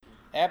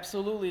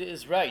Absolutely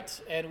is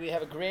right. And we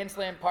have a Grand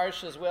Slam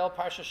Parsha as well,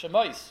 Parshas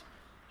Shemos.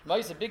 Shemos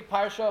is a big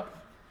Parsha,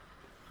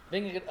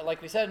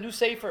 like we said, a new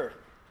Sefer.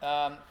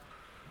 The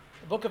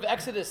book of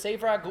Exodus,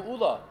 Sefer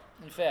HaGeula,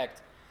 in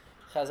fact.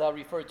 Chazal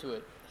referred to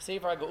it.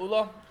 Sefer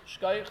HaGeula,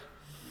 Shkoich.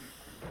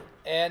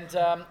 And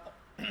the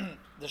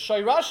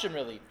Shoyrashim,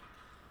 really.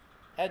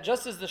 And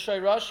just as the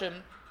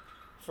Shoyrashim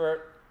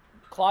for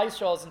Klal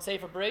Yisrael in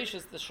Sefer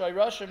Bereshis, the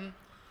Shoyrashim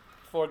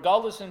for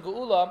Galus and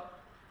Geula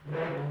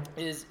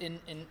is in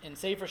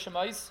Sefer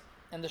Shemos,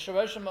 and the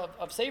Shoyrashim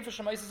of Sefer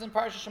Shemos is in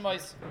Parshas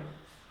Shemos.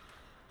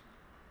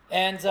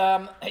 And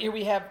here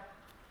we have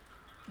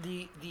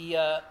the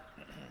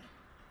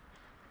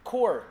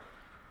core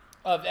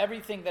of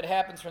everything that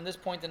happens from this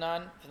point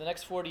on for the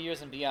next 40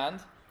 years and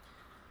beyond.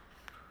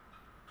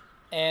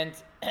 And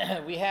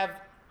we have,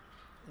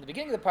 in the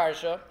beginning of the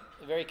Parsha,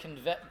 a very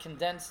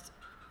condensed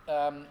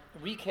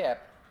recap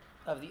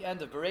of the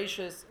end of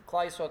Bereshis.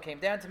 Klal Yisrael came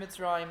down to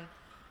Mitzrayim.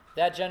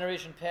 That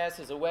generation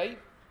passes away.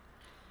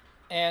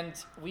 And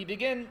we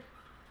begin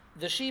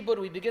the Shibud,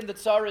 we begin the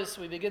Tsaris,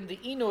 we begin the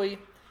Inui,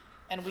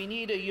 and we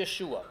need a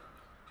Yeshua.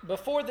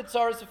 Before the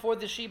Tsaris, before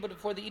the Shibud,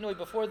 before the Inui,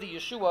 before the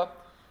Yeshua,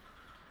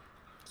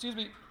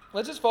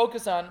 let's just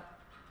focus on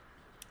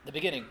the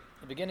beginning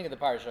of the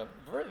Parsha.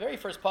 Very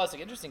first pasuk,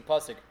 interesting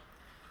pasuk.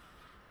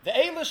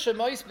 Ve'ela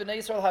Shemos b'nei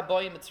Yisrael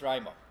haboyim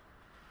Mitzrayim.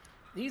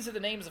 These are the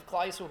names of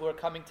Klal Yisrael who are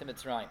coming to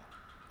Mitzrayim.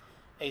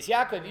 Eis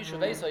Yaakov,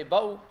 Yishuv Esau,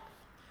 Ba'u.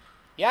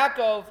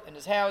 Yaakov and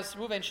his house,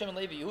 Reuven, Shimon,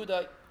 Levi,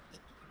 Yehuda,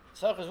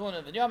 Issachar, Zvulun,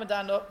 and Binyamin,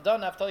 Dan,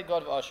 Naphtali,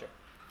 Gad, Asher.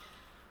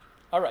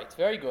 All right,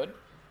 very good.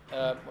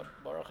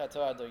 Baruch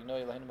atah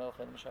Adonai Eloheinu melech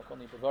haolam v'shakol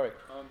ni'b'varik.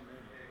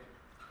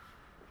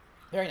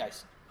 Very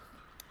nice.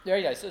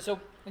 Very nice. So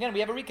again,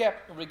 we have a recap.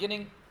 We're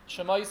beginning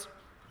Shemos,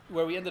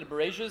 where we ended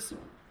Bereshis,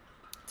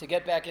 to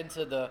get back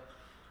into the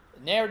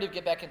narrative,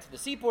 get back into the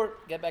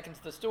seaport, get back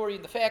into the story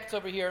and the facts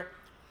over here.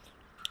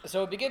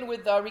 So we begin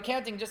with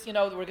recounting just, we're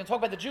going to talk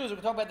about the Jews, we're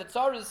going to talk about the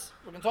Tsaras,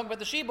 we're going to talk about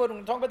the Shibud, we're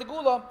going to talk about the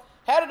Gula.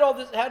 How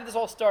did this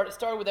all start? It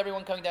started with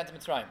everyone coming down to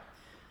Mitzrayim.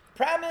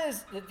 Problem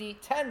is that the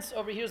tense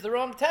over here is the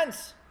wrong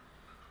tense.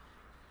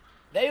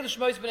 This is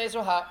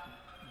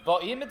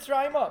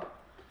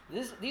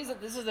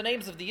the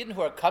names of the Yidden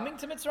who are coming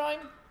to Mitzrayim.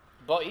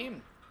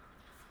 Ba'im.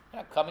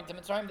 They're not coming to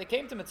Mitzrayim, they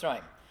came to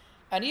Mitzrayim.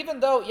 And even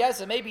though, yes,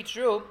 it may be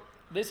true,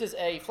 this is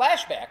a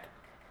flashback.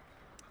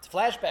 It's a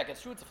flashback,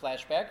 it's true, it's a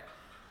flashback.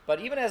 But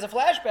even as a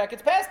flashback,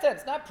 it's past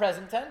tense, not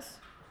present tense.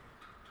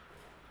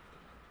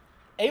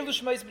 Elu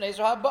Shemos b'nei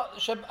Yisrael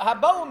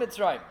haba'u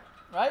Mitzrayim.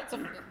 Right? So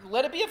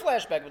let it be a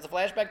flashback. It's a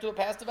flashback to a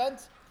past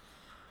event.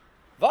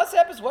 What's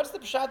the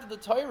pshat of the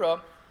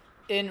Torah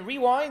in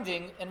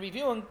rewinding and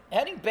reviewing,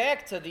 heading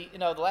back to the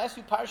last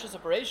few parshas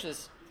of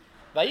Bereshis,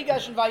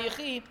 Vayigash and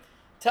Vayechi,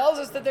 tells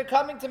us that they're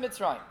coming to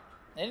Mitzrayim.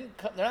 They're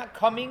not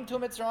coming to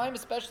Mitzrayim,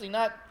 especially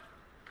not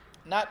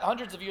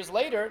hundreds of years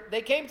later.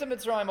 They came to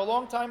Mitzrayim a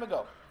long time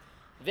ago.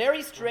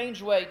 Very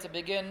strange way to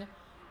begin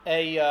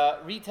a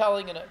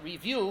retelling and a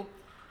review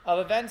of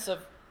events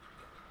of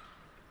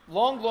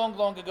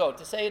long ago,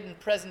 to say it in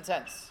present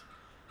tense.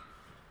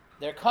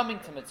 They're coming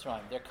to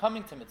Mitzrayim. They're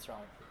coming to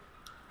Mitzrayim.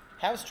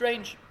 How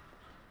strange.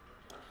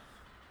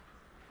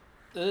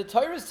 The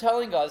Torah is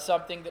telling us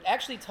something that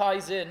actually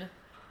ties in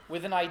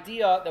with an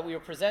idea that we were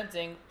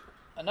presenting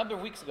a number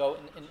of weeks ago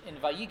in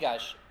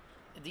Vayigash.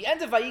 At the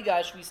end of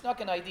Vayigash, we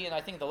snuck an idea in,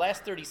 I think, the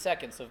last 30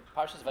 seconds of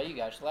Parshas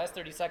Vayigash, the last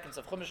 30 seconds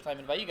of Chumash time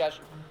in Vayigash.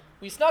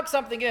 We snuck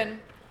something in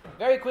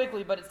very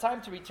quickly, but it's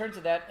time to return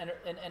to that, and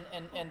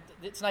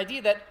it's an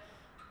idea that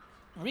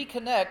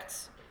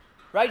reconnects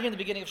right here in the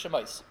beginning of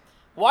Shemos.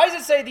 Why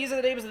does it say these are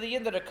the names of the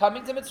Yidden that are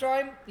coming to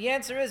Mitzrayim? The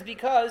answer is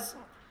because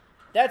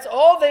that's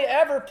all they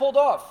ever pulled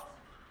off.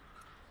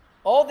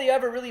 All they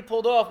ever really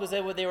pulled off was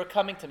that they were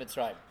coming to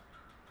Mitzrayim.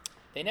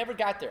 They never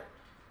got there.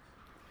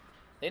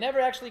 They never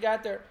actually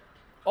got there.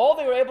 All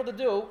they were able to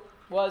do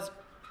was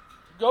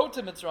go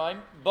to Mitzrayim,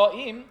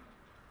 Ba'im,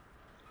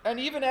 and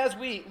even as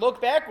we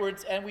look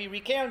backwards and we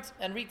recount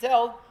and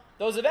retell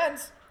those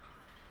events,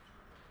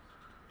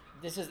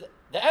 this is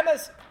the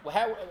emes.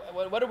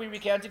 What are we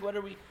recounting? What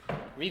are we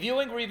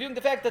reviewing? We're reviewing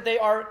the fact that they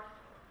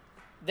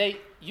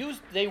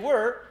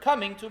were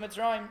coming to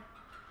Mitzrayim.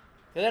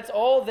 So that's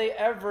all they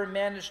ever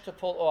managed to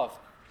pull off.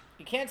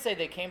 You can't say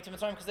they came to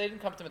Mitzrayim because they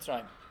didn't come to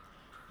Mitzrayim.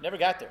 Never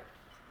got there.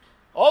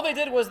 All they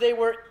did was they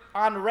were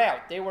en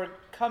route. They were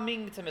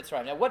coming to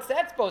Mitzrayim. Now, what's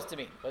that supposed to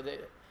mean? Well,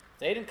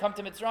 they didn't come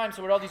to Mitzrayim,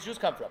 so where did all these Jews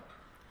come from?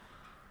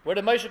 Where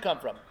did Moshe come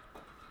from?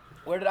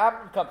 Where did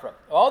Abraham come from?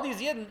 All these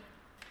Yidden,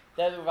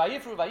 that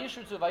Vayifru,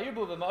 Vayishutzu,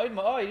 Vayirbu, V'ma'od,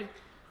 Ma'od,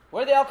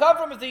 where did they all come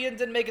from if the Yidden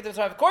didn't make it to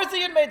Mitzrayim? Of course the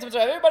Yidden made it to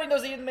Mitzrayim. Everybody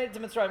knows the Yidden made it to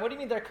Mitzrayim. What do you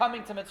mean they're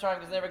coming to Mitzrayim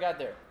because they never got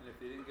there? And if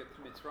they didn't get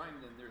to Mitzrayim,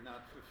 then they're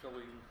not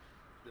fulfilling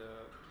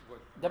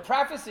the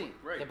prophecy.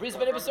 Right. The Bris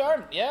B'nai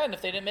B'sarim. Yeah, and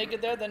if they didn't make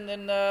it there,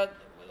 then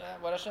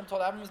what Hashem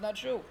told Abraham was not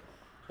true.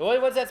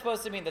 But what's that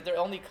supposed to mean? That they're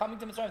only coming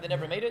to Mitzrayim, they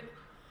never made it?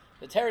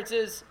 The teretz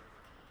is,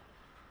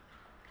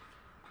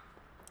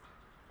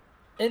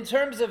 in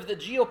terms of the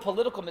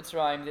geopolitical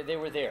Mitzrayim, that they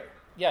were there.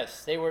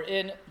 Yes, they were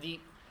in the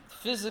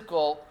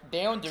physical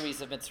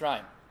boundaries of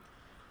Mitzrayim.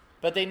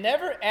 But they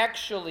never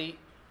actually,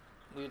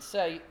 we would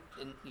say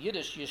in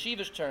Yiddish,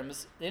 yeshivish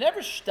terms, they never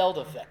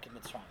shteldavek in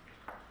Mitzrayim.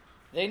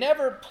 They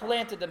never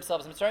planted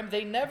themselves in Mitzrayim.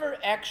 They never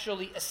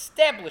actually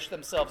established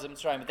themselves in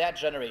Mitzrayim, that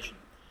generation.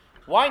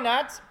 Why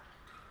not?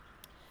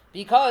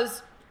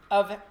 Because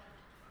of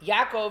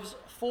Yaakov's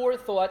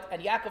forethought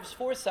and Yaakov's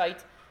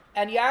foresight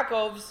and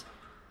Yaakov's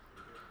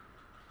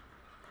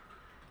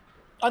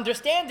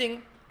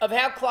understanding of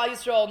how Klal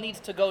Yisrael needs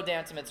to go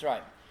down to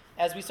Mitzrayim.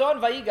 As we saw in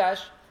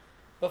Vayigash,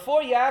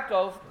 before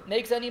Yaakov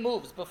makes any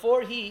moves,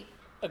 before he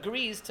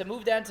agrees to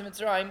move down to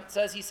Mitzrayim, it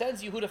says he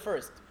sends Yehuda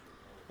first.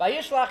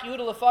 Vayishlach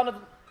Yehuda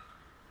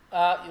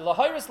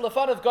lahayris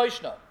lefanav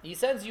Goishna. He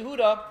sends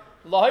Yehuda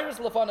lahayris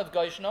lefanav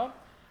Goishna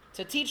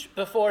to teach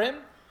before him.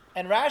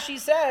 And Rashi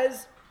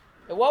says,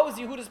 what was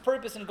Yehuda's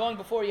purpose in going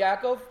before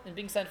Yaakov and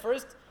being sent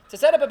first? To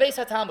set up a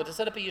Beis HaTalmud, to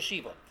set up a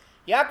yeshiva.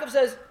 Yaakov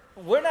says,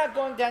 we're not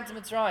going down to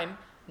Mitzrayim.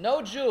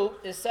 No Jew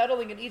is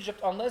settling in Egypt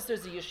unless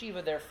there's a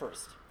yeshiva there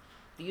first.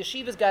 The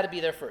yeshiva's got to be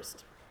there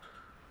first.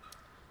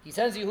 He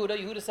sends Yehuda.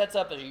 Yehuda sets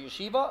up a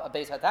yeshiva, a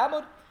Beis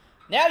HaTalmud.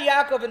 Now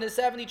Yaakov and his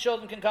 70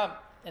 children can come,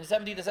 and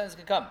 70 descendants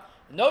can come.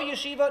 No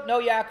yeshiva, no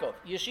Yaakov.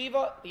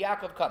 Yeshiva,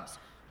 Yaakov comes.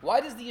 Why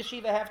does the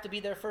yeshiva have to be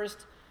there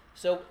first?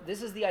 So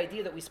this is the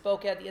idea that we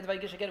spoke at the end of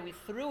Vayigash again. We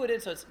threw it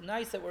in, so it's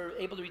nice that we're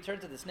able to return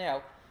to this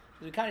now.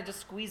 We kind of just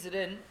squeezed it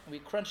in, and we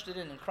crunched it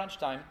in crunch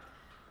time.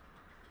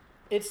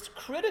 It's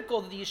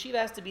critical that the yeshiva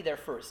has to be there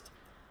first.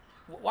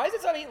 Why is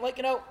it something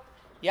like,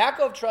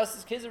 Yaakov trusts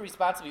his kids are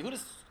responsible.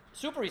 Yehuda's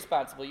super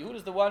responsible.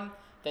 Yehuda's the one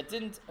that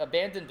didn't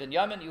abandon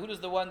Binyamin. Yehuda's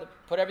the one that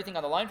put everything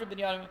on the line for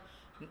Binyamin.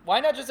 Why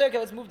not just say, okay,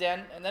 let's move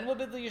down, and then we'll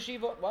build the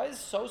yeshiva? Why is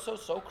it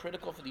so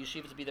critical for the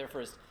yeshiva to be there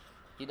first?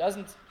 He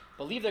doesn't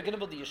believe they're going to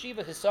build the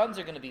yeshiva. His sons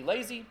are going to be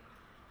lazy.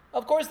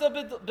 Of course they'll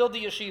build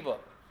the yeshiva.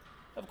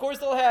 Of course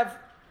they'll have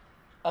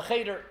a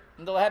cheder,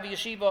 and they'll have a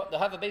yeshiva, they'll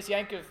have a Beis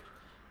Yankov.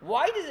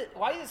 Why is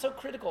it so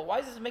critical?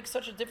 Why does it make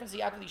such a difference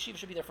that Yaakov and the yeshiva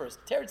should be there first?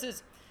 Teretz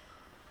is,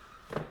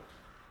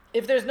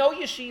 if there's no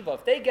yeshiva,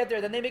 if they get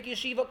there, then they make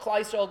yeshiva,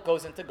 Klal Yisrael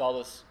goes into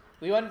Galus.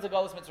 We went into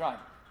Galus Mitzrayim.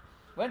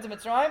 We went to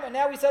Mitzrayim, and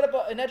now we set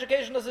up an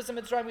educational system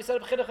in Mitzrayim. We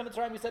set up chinuch in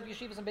Mitzrayim. We set up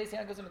yeshivas and Beis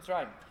Yankos in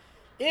Mitzrayim.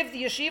 If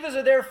the yeshivas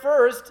are there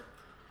first,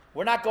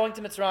 we're not going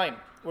to Mitzrayim.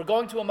 We're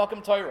going to a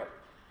Makam Torah.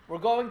 We're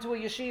going to a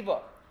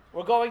yeshiva.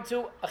 We're going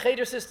to a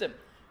cheder system.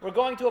 We're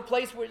going to a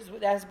place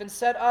that has been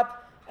set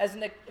up as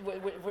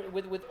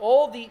with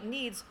all the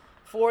needs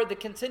for the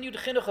continued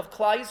chinuch of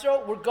Klal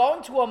Yisrael. We're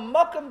going to a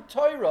Makam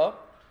Torah,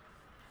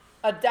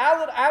 a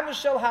Dalet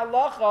Amishel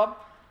Halacha,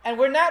 and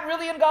we're not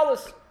really in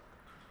Galus.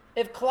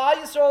 If Klal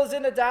Yisrael is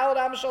in a Dalet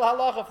Amishel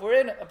Halacha, if we're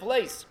in a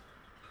place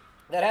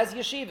that has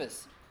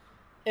yeshivas,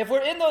 if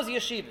we're in those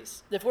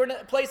yeshivas, if we're in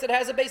a place that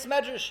has a Beis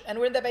Medrash, and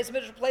we're in that Beis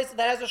Medrash place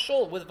that has a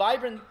shul with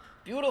vibrant,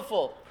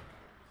 beautiful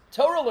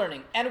Torah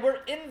learning, and we're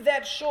in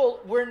that shul,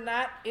 we're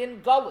not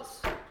in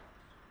Galus.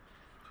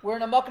 We're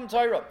in a Makam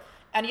Torah.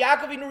 And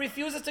Yaakov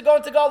refuses to go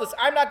into Galus.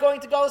 I'm not going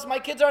to Galus, my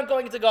kids aren't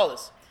going into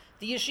Galus.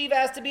 The yeshiva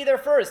has to be there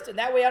first, and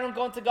that way I don't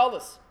go into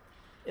Galus.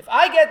 If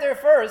I get there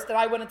first, then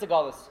I went into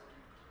Galus.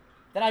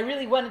 Then I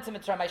really went into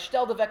Mitzrayim. I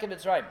shteldavek in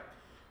Mitzrayim.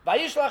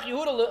 Vayishlach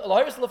Yehuda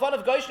lahayris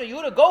lefanav Goishna.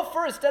 Yehuda, go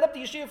first, set up the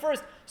yeshiva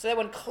first, so that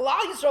when Klal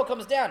Yisrael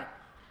comes down,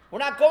 we're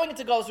not going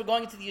into Galus, we're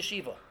going into the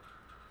yeshiva.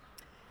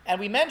 And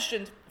we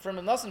mentioned from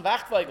Nosson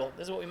Wachtweigel,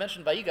 this is what we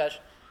mentioned by Yigash,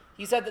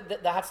 he said that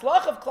the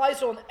hatzlach of Klal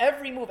Yisrael in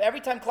every move, every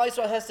time Klal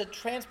Yisrael has to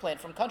transplant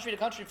from country to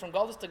country, from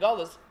Galus to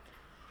Galus,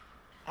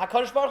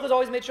 HaKadosh Baruch Hu has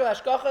always made sure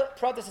Hashgacha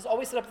Pratis has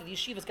always set up that the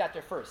yeshivas got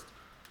there first.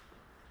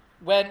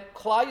 When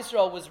Klal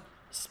Yisrael was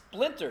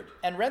splintered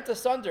and rent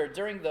asunder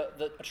during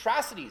the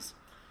atrocities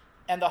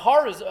and the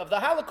horrors of the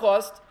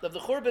Holocaust, of the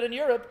Churban in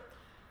Europe,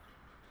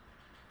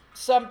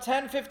 some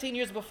 10, 15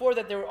 years before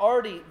that, there were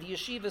already the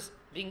yeshivas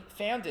being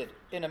founded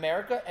in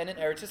America and in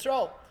Eretz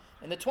Yisrael.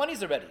 In the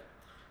 20s already.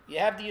 You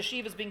have the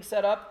yeshivas being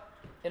set up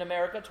in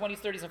America, 20s,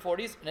 30s, and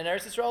 40s, and in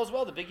Eretz Yisrael as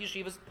well. The big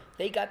yeshivas,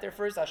 they got there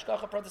first.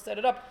 Hashgacha Pratis set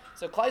it up.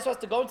 So Klal Yisrael has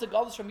to go into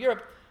Galus from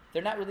Europe.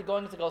 They're not really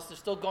going into Galus. They're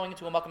still going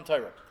into a Makam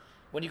Torah.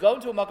 When you go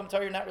into a Makam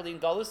Torah, you're not really in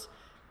Galus.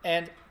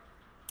 And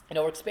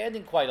we're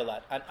expanding quite a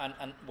lot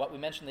on what we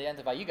mentioned at the end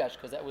of Vayigash,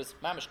 because that was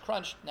mamish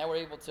crunch. Now we're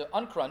able to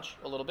uncrunch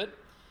a little bit.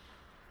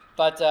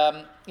 But,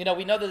 we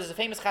know that there's a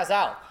famous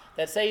chazal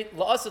that say,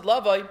 La'asad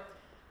Lavai,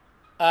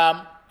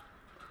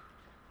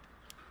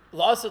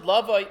 La'asad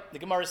Lavai, the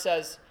Gemara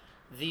says,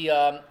 the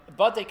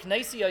Batei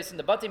Knesiyos and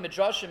the Batei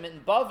Midrashim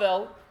in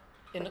Bavel,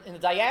 in the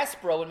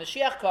diaspora, when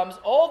Mashiach comes,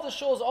 all the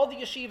shuls, all the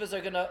yeshivas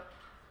are going to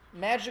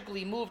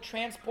magically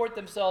transport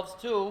themselves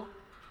to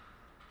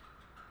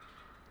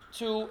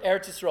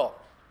Eretz Yisrael.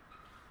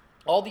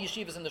 All the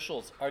yeshivas and the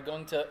shuls are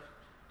going to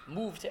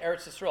move to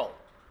Eretz Yisrael.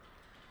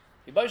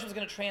 The Rebbe is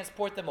going to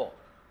transport them all.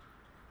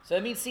 So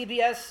that means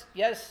CBS,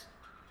 yes,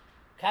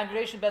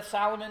 Congregation Beth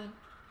Solomon,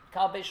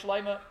 Kal Beis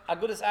Shlomo,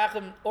 Agudas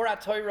Achim,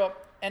 Orat Torah,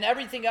 and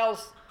everything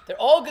else, they're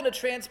all going to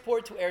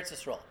transport to Eretz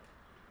Yisrael.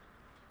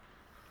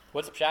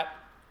 What's the pshat?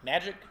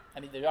 Magic? I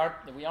mean, we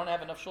don't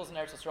have enough shuls in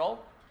Eretz Yisrael.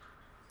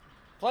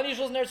 Plenty of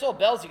shuls in Eretz Yisrael.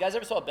 Bells. You guys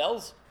ever saw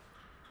Bells?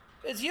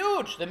 It's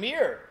huge. The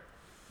Mir.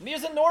 The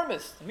Mir's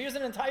enormous. The Mir's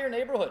an entire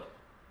neighborhood.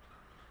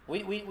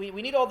 We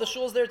need all the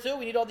shuls there too.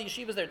 We need all the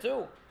yeshivas there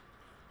too.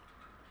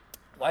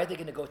 Why are they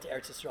going to go to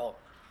Eretz Yisrael?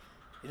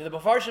 The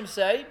Mefarshim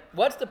say,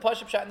 what's the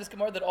Pashup Shot in this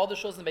Gemara that all the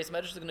shuls in the Beis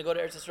Medrash are going to go to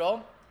Eretz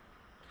Yisrael?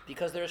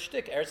 Because they're a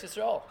shtick, Eretz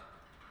Yisrael.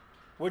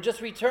 We're just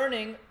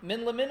returning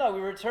min lamina.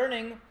 We're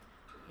returning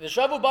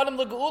v'shavu banim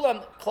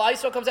legulam. Klal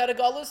Yisrael comes out of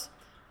Galus.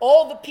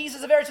 All the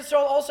pieces of Eretz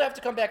Yisrael also have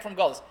to come back from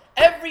Galus.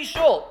 Every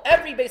shul,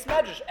 every Beis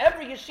Medrash,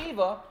 every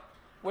yeshiva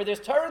where there's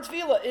Torah and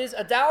Tefillah is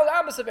a Dal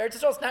Amos of Eretz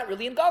Yisrael. It's not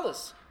really in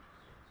Galus.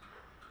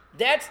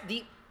 That's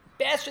the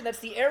bastion. That's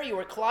the area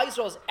where Klal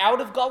Yisrael is out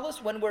of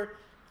Galus. When we're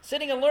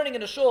sitting and learning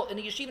in a shul, in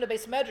a yeshiva, in a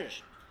Beis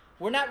Medrash,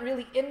 we're not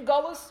really in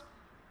Galus.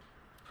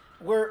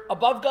 We're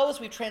above Galus.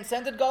 We've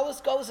transcended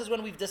Galus. Galus is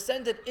when we've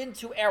descended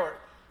into our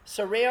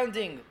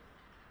surrounding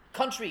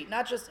country,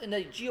 not just in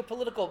a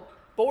geopolitical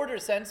border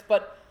sense,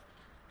 but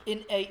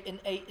in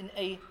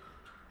a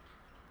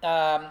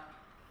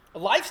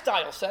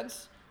lifestyle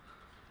sense.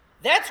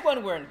 That's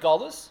when we're in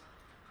Galus.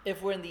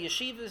 If we're in the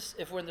yeshivas,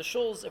 if we're in the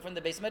shuls, if we're in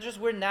the Beis Medrash,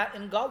 we're not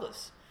in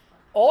Galus.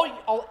 All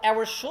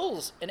our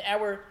shuls and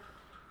our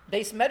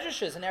Beis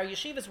Medrashes and our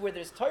yeshivas where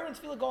there's Torah and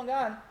Tefillah going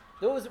on,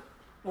 those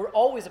were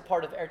always a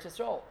part of Eretz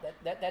Yisrael.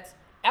 That's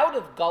out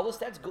of Galus,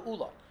 that's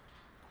Geula.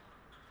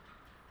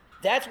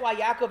 That's why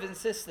Yaakov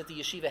insists that the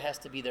yeshiva has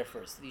to be there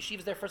first. The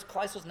yeshiva's there first.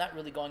 Klal Yisrael's not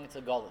really going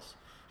into Galus.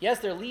 Yes,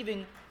 they're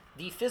leaving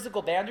the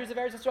physical boundaries of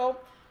Eretz Yisrael,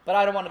 but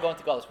I don't want to go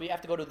into Galus. We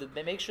have to go to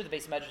make sure the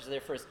Beis Medrash is there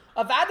first.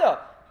 Avada,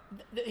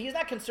 he's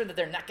not concerned that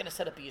they're not going to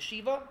set up a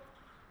yeshiva,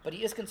 but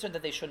he is concerned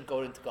that they shouldn't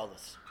go into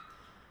Galus.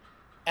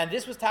 And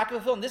this was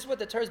Takavafil, and this is what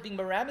the Torah is being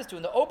meramis to.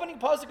 In the opening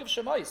pasuk of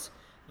Shemos,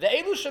 the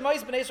Elu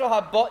Shemos b'nei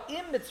Yisrael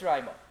haba'im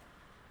Mitzrayim.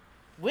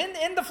 When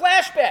in the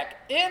flashback,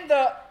 in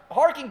the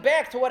harking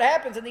back to what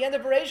happens in the end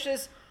of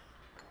Bereshis,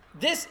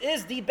 this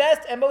is the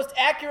best and most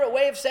accurate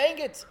way of saying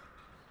it.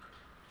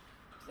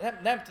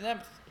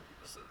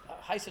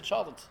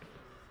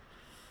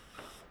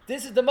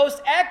 This is the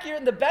most accurate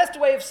and the best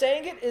way of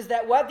saying it is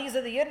that what these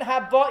are the Yidden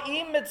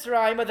haba'im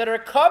Mitzrayim that are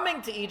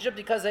coming to Egypt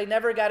because they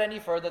never got any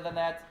further than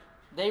that.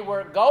 They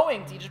were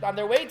going to Egypt, on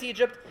their way to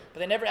Egypt, but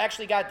they never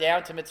actually got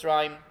down to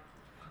Mitzrayim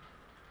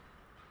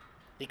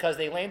because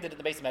they landed in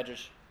the Beis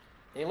Medrash.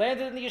 They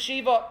landed in the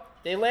yeshiva.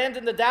 They landed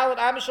in the Dalet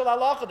Amishal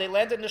Halacha. They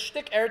landed in the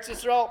Shtik Eretz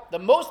Yisrael. The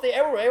most they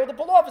ever were able to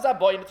pull off is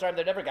Aboyim Mitzrayim.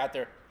 They never got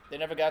there.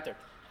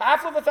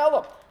 Half of a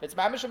fellow. It's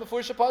Mamish before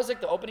Shapazik,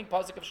 the opening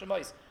pasuk of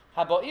Shemos.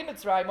 Haboim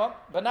Mitzrayim,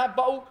 but not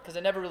Ba'u, because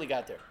they never really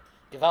got there.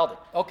 Givaldik.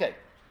 Okay.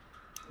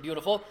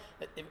 Beautiful.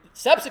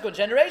 Subsequent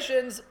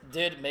generations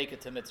did make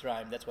it to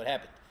Mitzrayim. That's what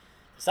happened.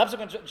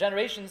 Subsequent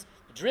generations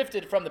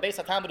drifted from the Beis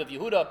HaTalmud of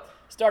Yehuda,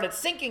 started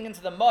sinking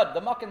into the mud,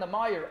 the muck and the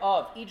mire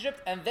of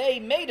Egypt, and they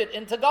made it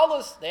into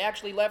Galus. They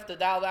actually left the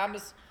Dal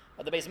Amos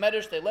of the Beis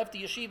Medrash, they left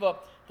the yeshiva,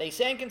 they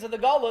sank into the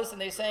Galus, and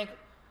they sank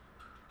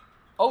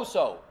oh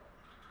so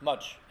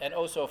much, and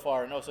oh so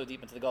far, and oh so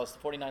deep into the Galus,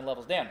 49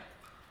 levels down.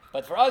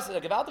 But for us,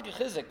 the Gevaldik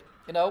Chizik,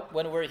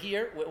 when we're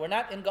here, we're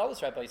not in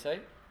Galus, Rabbi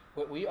say.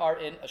 We are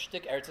in a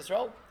Shtik Eretz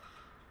Yisrael.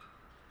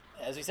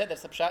 As we said,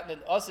 that's the Pshat in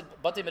us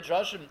at Batei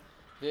Midrashim,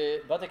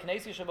 the Batei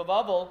Knesi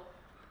Shabbavel,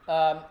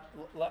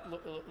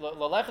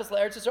 Laleches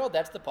LaEretz Yisrael,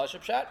 that's the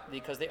Pashup Shat,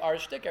 because they are a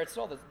Shtik Eretz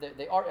Yisrael,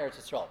 they are Eretz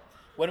Yisrael.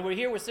 When we're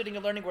here, we're sitting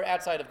and learning, we're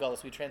outside of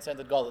Galus, we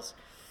transcended Galus.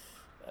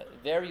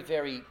 Very,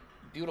 very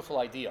beautiful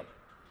idea.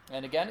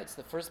 And again, it's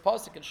the first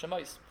pasuk in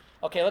Shemos.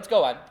 Okay, let's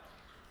go on.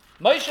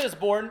 Moshe is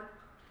born.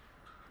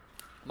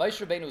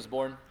 Moshe Rabbeinu is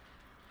born.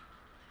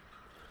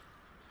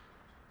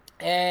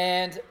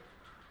 And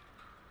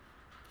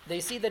they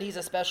see that he's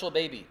a special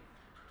baby.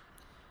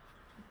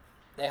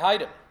 They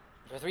hide him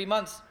for 3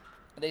 months.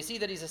 And they see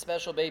that he's a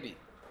special baby.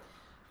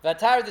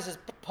 Vatar, this is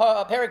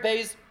Perek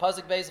Beis,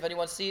 Pasuk Beis, if anyone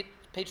wants to see it,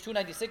 page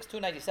 296,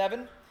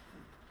 297.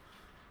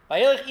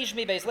 Vayelech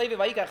Ishmi Beis Levi,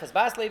 Vayikach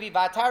Chesbas Levi,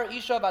 Vatar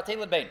Isha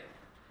Vateled Bein.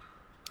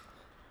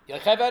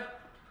 Yocheved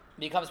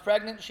becomes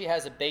pregnant, she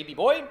has a baby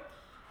boy.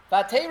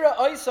 Vatera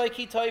Oisai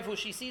Ki Toivu,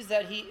 she sees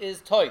that he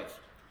is Toiv.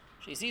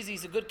 She sees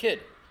he's a good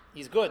kid.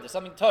 He's good, there's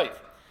something Toiv.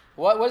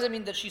 What does it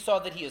mean that she saw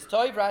that he is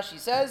Toiv? Rashi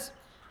says,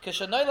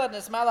 Kishanoilad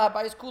Nesmala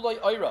Habayis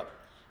Kuloi Oira.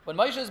 When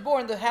Moshe is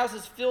born, the house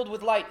is filled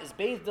with light, is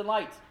bathed in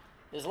light.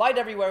 There's light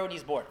everywhere when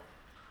he's born.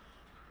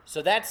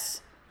 So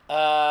that's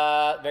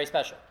very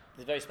special.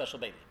 He's a very special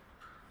baby.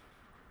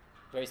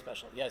 Very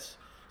special, yes.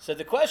 So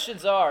the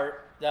questions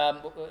are,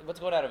 what's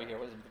going on over here?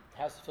 What is it?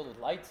 House filled with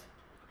light?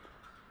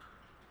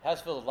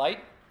 House filled with light?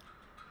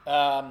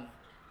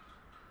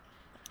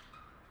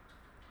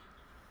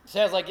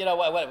 Sounds like,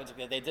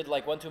 what, they did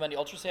like one too many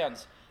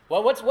ultrasounds.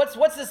 Well,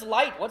 what's this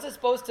light? What's it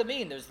supposed to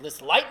mean? There's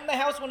this light in the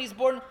house when he's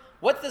born?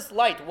 What's this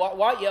light?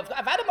 Why?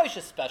 Avad Moshe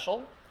is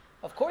special.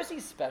 Of course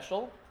he's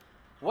special.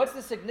 What's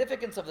the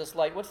significance of this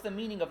light? What's the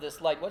meaning of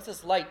this light? What's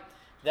this light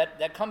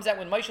that comes out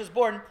when Moshe is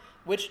born,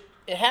 which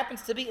it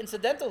happens to be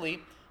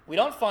incidentally? We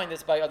don't find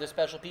this by other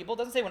special people. It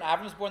doesn't say when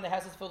Avram is born the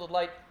house is filled with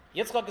light.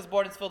 Yitzchak is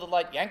born, it's filled with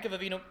light. Yankov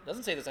Avinu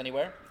doesn't say this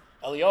anywhere.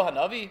 Eliyahu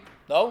Hanavi,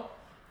 no.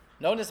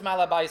 No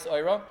nismala bais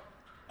oiro.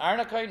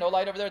 Arnakai, no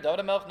light over there.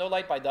 David Melch, no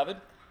light by David.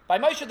 By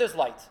Moshe, there's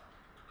light.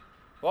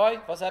 Why?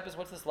 What happens?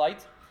 What's this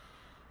light?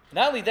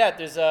 Not only that,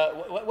 there's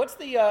what's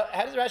the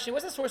how does Rashi?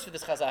 What's the source for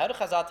this chazal? How do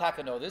Chazal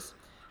Taka know this?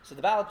 So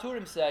the Baal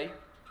Turim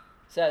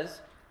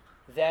says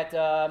that it's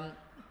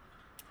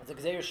a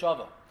Gzeir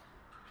Shava.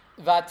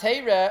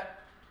 Vateira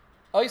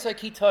oisa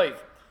ki toiv.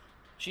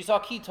 She saw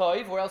ki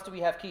toiv. Where else do we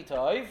have ki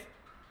toiv?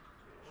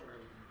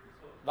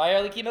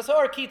 Vayar ki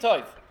masor ki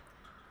toiv.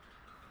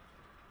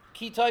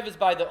 Ki toiv is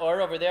by the or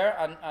over there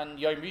on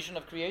Yom Rishon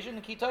of creation,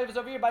 and ki toiv is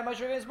over here by Moshe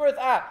Rabbeinu's birth.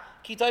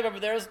 Ki toiv over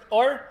there is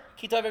or.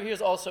 Ki toiv over here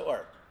is also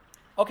or.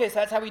 Okay, so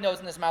that's how we know it's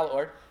in this mal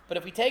or. But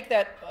if we take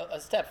that a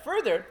step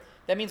further,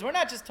 that means we're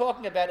not just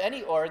talking about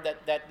any or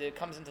that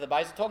comes into the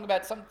Bible. We're talking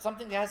about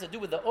something that has to do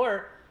with the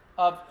or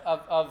of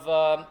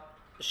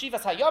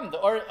Shivas Hayom, the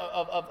or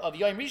of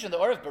Yom Rishon, the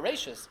or of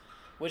Bereshis,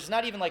 which is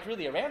not even like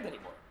really around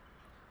anymore.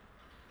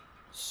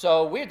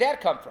 So where'd that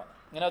come from?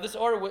 You know, this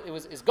or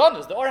is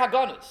Gonus, the or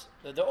HaGonus.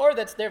 The or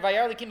that's there,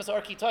 Vayar Likimas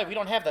or Kitoy, we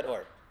don't have that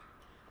or.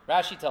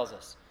 Rashi tells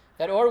us.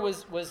 That or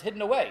was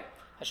hidden away.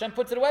 Hashem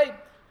puts it away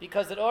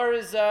because that or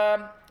is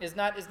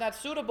not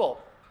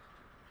suitable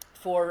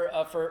for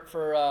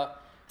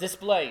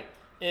display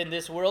in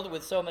this world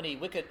with so many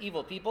wicked,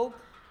 evil people.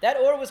 That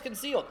or was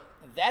concealed.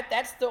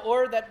 That's the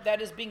or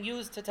that is being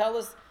used to tell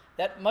us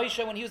that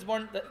Moshe, when he was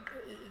born,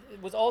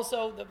 it was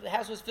also, the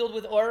house was filled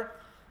with or.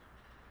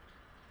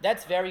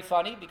 That's very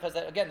funny because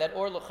that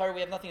or l'char,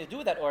 we have nothing to do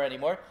with that or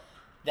anymore,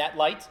 that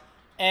light.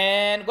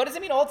 And what does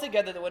it mean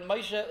altogether that when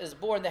Moshe is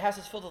born, the house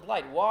is filled with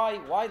light? Why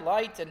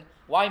light and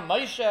why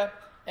Moshe?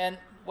 And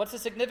what's the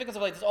significance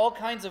of light? There's all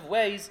kinds of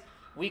ways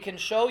we can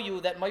show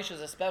you that Moshe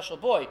is a special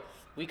boy.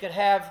 We could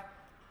have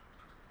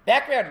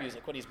background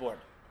music when he's born,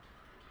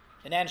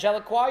 an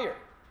angelic choir.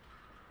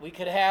 We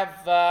could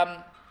have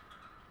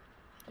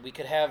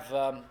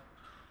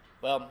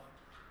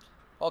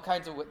all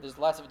kinds of. There's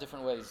lots of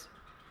different ways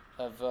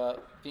of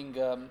being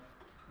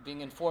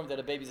informed that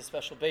a baby is a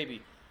special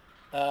baby.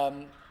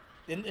 In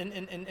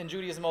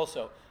Judaism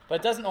also. But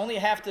it doesn't only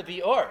have to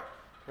be or,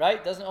 right?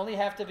 It doesn't only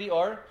have to be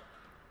or.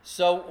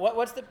 So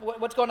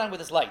what's going on with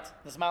this light?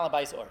 This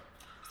malabais or.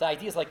 So the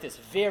idea is like this,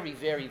 very,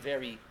 very,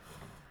 very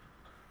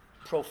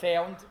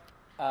profound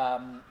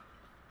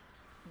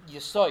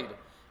yisoid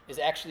is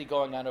actually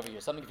going on over here,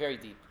 something very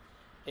deep.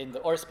 In the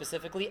or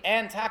specifically,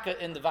 and taka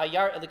in the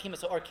Vayar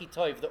Elikimas or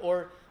Kitoiv, the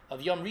or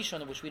of Yom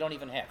Rishon, which we don't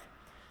even have.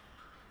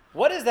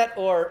 What is that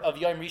or of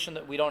Yom Rishon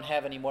that we don't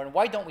have anymore, and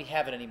why don't we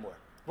have it anymore?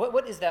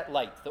 What is that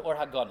light, the or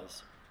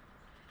hagonas?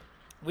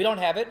 We don't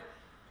have it,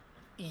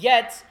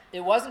 yet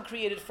it wasn't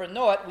created for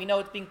Noah. We know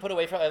it's being put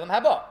away for Olam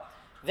Haba.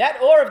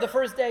 That or of the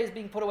first day is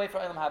being put away for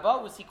Olam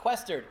Haba, was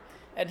sequestered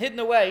and hidden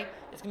away.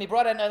 It's going to be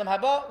brought out in Olam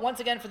Haba, once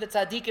again for the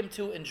tzaddikim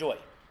to enjoy.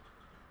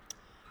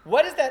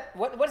 What is that?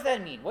 What does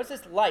that mean? What's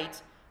this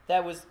light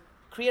that was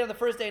created on the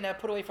first day and now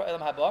put away for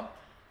Olam Haba?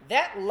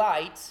 That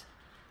light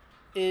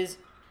is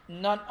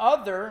none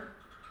other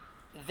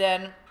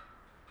than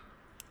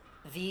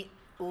the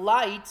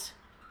light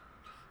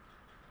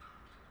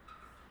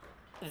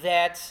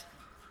that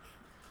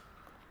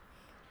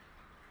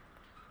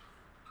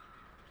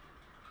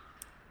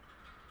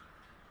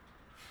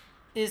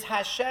is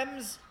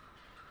Hashem's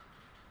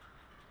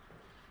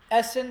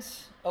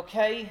essence,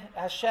 okay?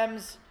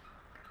 Hashem's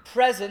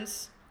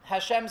presence,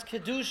 Hashem's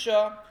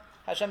kedusha,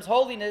 Hashem's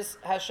holiness,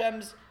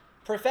 Hashem's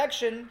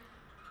perfection,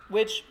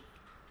 which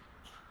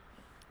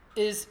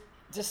is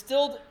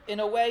distilled in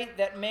a way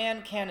that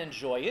man can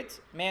enjoy it,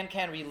 man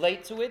can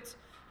relate to it,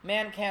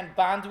 man can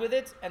bond with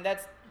it, and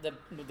that's the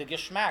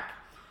geschmack,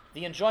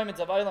 the enjoyment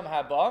of Olam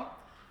Haba.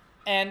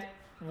 And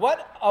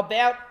what of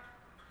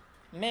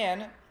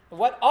man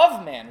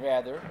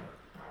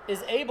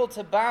is able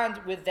to bond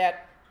with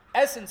that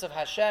essence of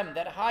Hashem,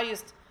 that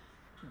highest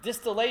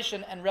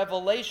distillation and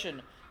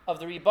revelation of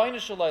the Ribono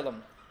Shel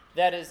Olam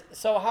that is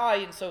so high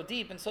and so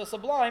deep and so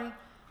sublime.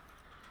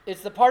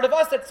 It's the part of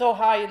us that's so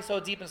high and so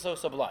deep and so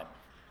sublime.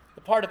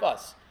 The part of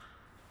us.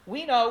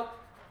 We know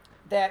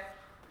that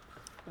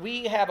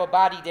we have a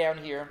body down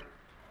here,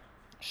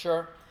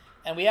 sure,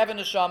 and we have a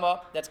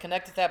neshama that's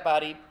connected to that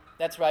body,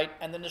 that's right,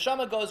 and the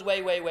neshama goes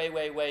way, way, way,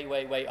 way, way,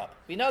 way, way up.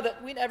 We know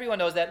that, everyone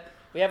knows that.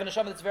 We have a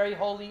neshama that's very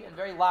holy and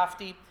very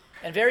lofty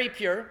and very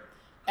pure,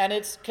 and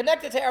it's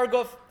connected to our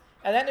guf,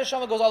 and that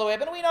neshama goes all the way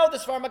up. And we know the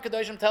Sfarma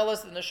Kedoshim tell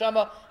us the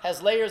neshama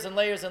has layers and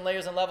layers and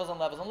layers and levels and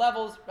levels and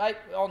levels, right?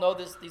 We all know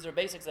this. These are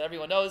basics that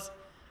everyone knows.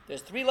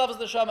 There's 3 levels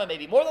of neshama,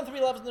 maybe more than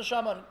 3 levels of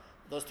neshama, and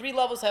those 3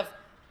 levels have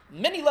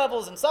many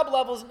levels and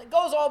sub-levels, and it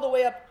goes all the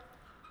way up.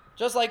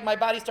 Just like my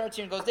body starts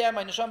here and goes down,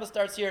 my neshama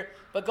starts here,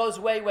 but goes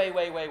way, way,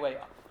 way, way, way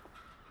up.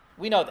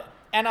 We know that.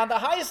 And on the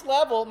highest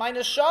level, my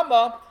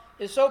neshama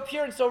is so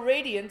pure and so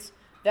radiant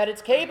that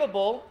it's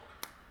capable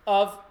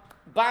of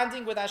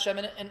bonding with Hashem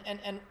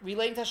and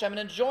relating to Hashem and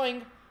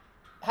enjoying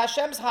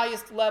Hashem's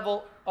highest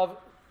level of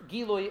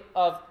gilui,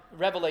 of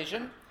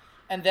revelation,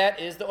 and that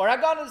is the Or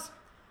HaGanuz.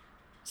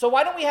 So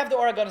why don't we have the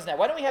Or HaGanuz now?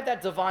 Why don't we have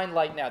that divine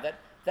light now? That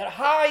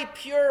high,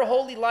 pure,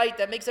 holy light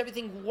that makes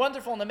everything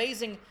wonderful and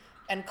amazing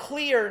and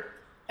clear,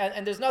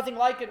 and there's nothing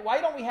like it.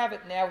 Why don't we have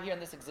it now here in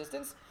this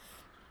existence?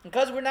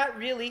 Because we're not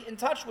really in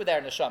touch with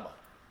our neshama.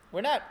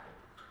 We're not.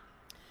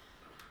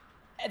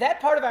 That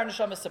part of our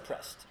neshama is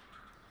suppressed.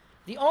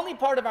 The only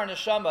part of our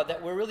neshama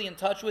that we're really in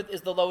touch with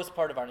is the lowest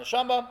part of our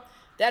neshama.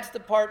 That's the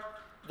part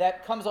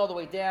that comes all the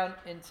way down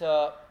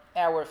into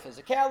our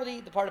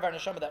physicality, the part of our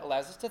neshama that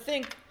allows us to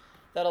think,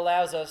 that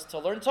allows us to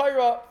learn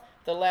Torah,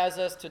 that allows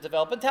us to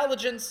develop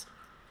intelligence.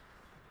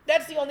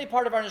 That's the only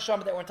part of our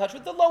neshama that we're in touch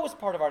with, the lowest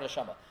part of our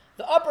neshama.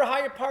 The upper,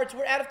 higher parts,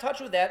 we're out of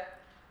touch with that.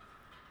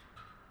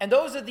 And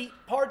those are the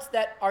parts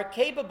that are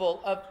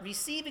capable of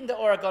receiving the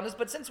oragonas,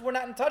 but since we're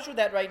not in touch with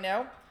that right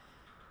now,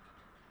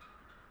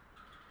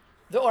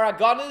 the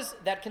oragonas,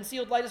 that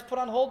concealed light, is put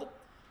on hold,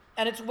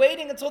 and it's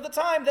waiting until the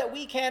time that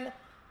we can,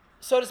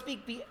 so to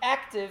speak, be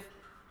active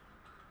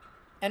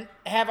and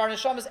have our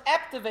neshamas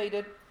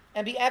activated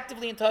and be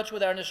actively in touch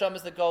with our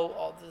neshamas that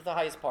go to the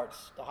highest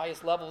parts, the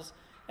highest levels.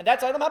 And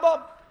that's Olam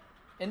Haba.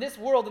 In this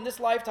world, in this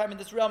lifetime, in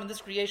this realm, in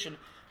this creation,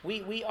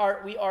 we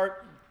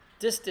are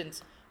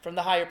distant from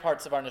the higher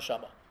parts of our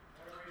neshama.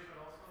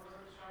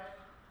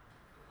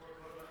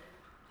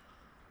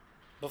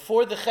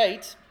 Before the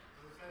chait,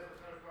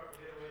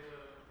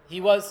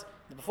 he was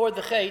before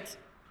the chait.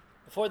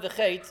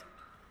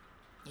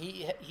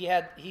 He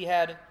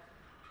had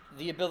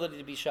the ability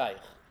to be shaykh.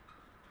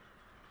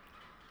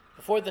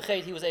 Before the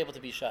chait, he was able to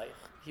be shaykh.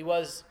 He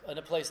was in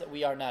a place that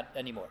we are not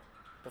anymore.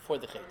 Before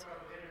the chait.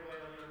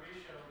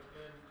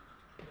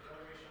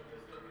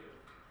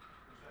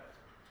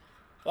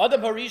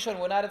 Adam Harishon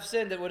would not have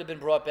sinned, it would have been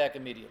brought back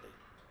immediately.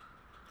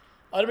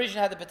 Adam Harishon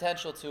had the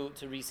potential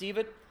to receive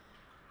it.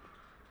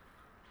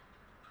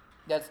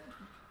 That's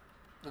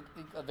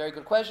a very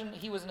good question.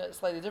 He was in a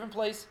slightly different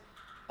place.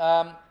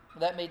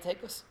 That may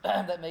take us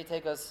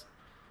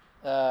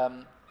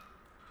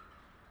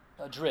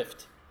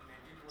adrift.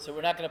 So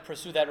we're not going to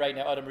pursue that right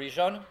now. Adam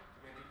Rishon.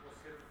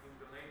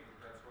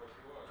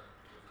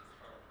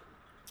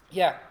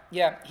 Yeah.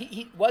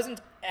 He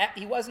wasn't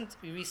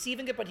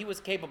receiving it, but he was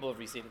capable of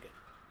receiving it.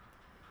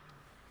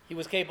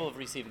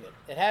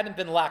 It hadn't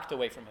been locked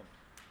away from him.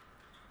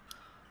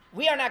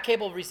 We are not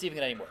capable of receiving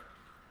it anymore.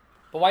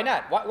 But why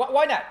not?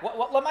 Why not?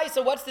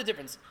 Lamaisa, what's the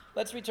difference?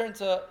 Let's return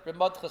to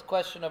Ramotcha's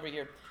question over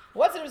here.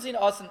 What's the difference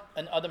between us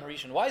and Adam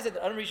Harishon? Why is it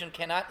that Adam Harishon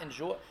cannot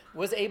enjoy,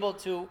 was able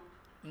to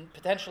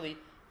potentially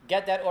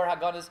get that Or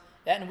HaGanas,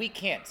 and we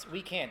can't?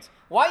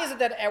 Why is it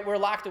that we're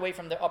locked away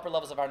from the upper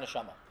levels of our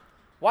neshama?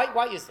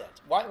 Why is that?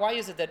 Why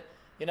is it that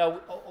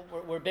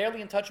we're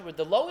barely in touch with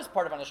the lowest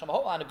part of our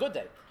neshama on a good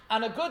day?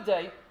 On a good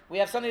day, we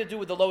have something to do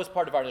with the lowest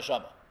part of our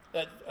neshama.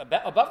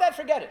 Above that,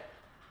 forget it.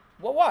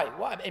 Well, why?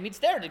 I mean, it's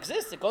there. It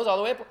exists. It goes all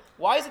the way up.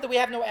 Why is it that we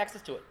have no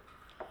access to it?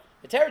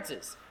 The teretz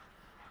is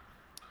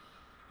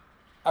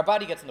our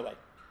body gets in the way.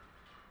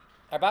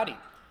 Our body.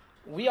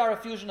 We are a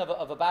fusion of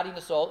a body and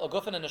a soul, a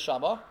guf and a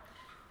neshama,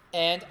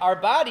 and our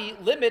body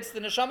limits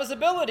the neshama's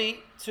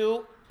ability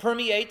to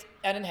permeate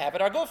and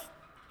inhabit our guf.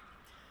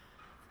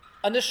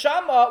 A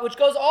neshama, which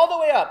goes all the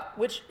way up,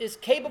 which is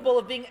capable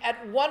of being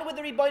at one with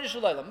the Ribono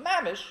Shel Olam,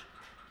 mamish,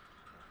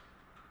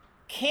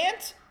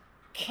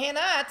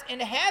 cannot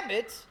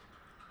inhabit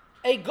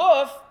a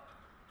guf,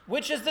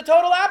 which is the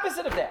total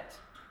opposite of that.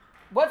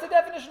 What's the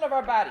definition of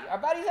our body? Our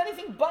body is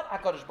anything but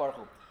HaKadosh Baruch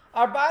Hu.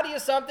 Our body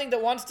is something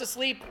that wants to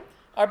sleep.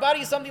 Our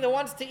body is something that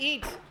wants to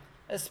eat.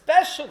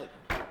 Especially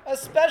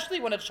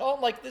when a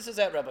cholent like this is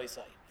at, Rabbi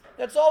Isai.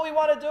 That's all we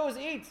want to do is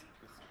eat.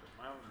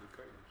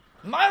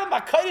 Mile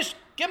Makaidish,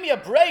 give me a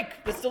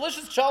break. This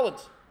delicious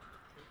cholent.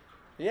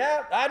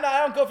 Yeah, I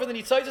don't go for the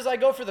nitzaitis, I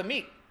go for the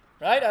meat.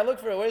 Right? I look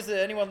for, where's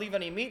anyone leave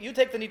any meat? You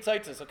take the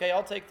nitzaitis, okay?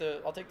 I'll take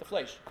the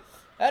flesh.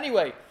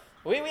 Anyway,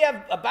 we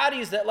have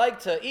bodies that like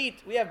to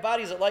eat. We have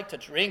bodies that like to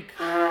drink.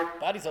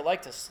 Bodies that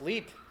like to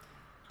sleep.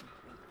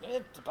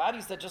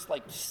 Bodies that just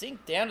like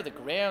sink down to the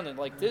ground and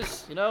like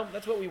this,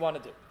 that's what we want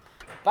to do.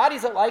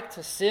 Bodies that like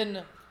to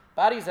sin.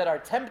 Bodies that are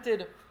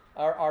tempted,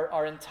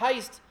 are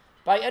enticed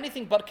by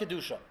anything but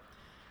Kedusha.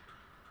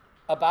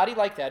 A body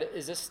like that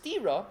is a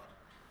stira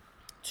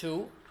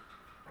to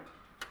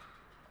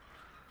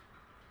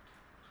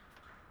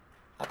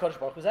HaKadosh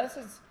Baruch Hu's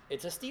essence.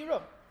 It's a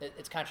stira.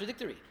 It's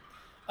contradictory.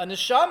 A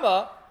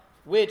neshama,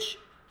 which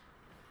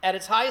at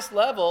its highest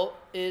level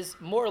is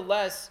more or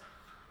less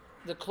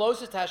the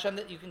closest to Hashem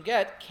that you can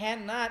get,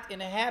 cannot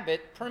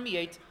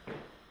permeate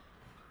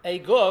a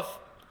guf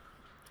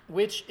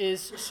which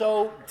is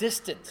so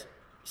distant,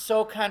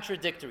 so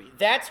contradictory.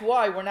 That's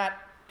why we're not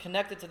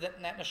connected to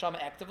that neshama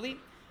actively.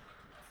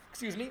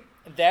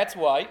 That's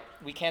why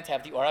we can't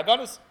have the Or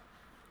HaGanas.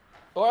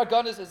 Or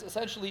HaGanas is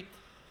essentially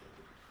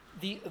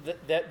the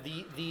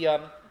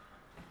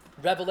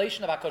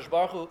revelation of HaKadosh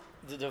Baruch Hu,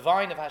 the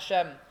divine of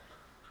Hashem,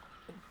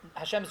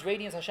 Hashem's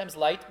radiance, Hashem's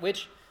light,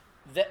 which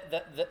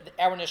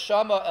our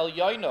neshama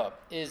elyoina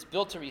is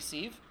built to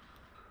receive,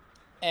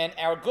 and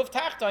our guf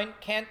tachton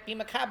can't be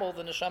makabel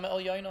the neshama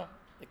elyoina.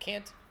 It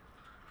can't.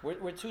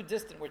 We're too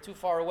distant. We're too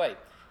far away.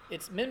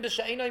 It's min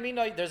b'sha'inoi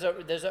minoi. There's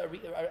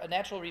a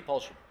natural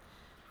repulsion.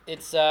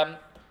 It's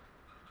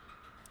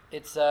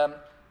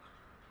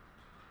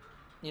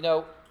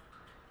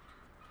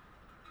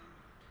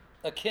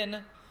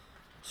akin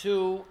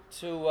to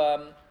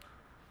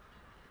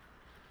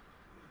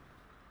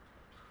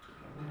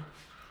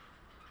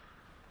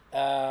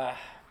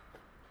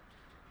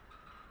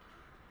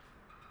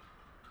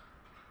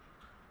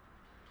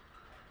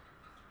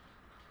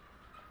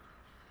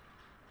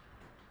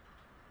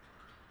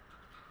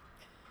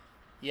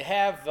you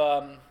have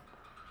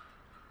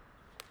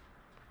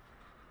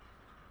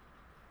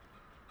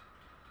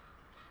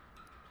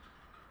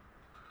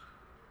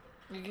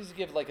you can just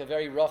give like a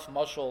very rough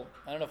mushal.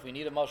 I don't know if we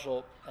need a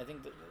mushal. I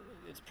think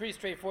it's pretty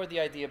straightforward, the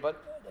idea,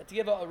 but to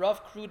give a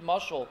rough, crude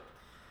mushal,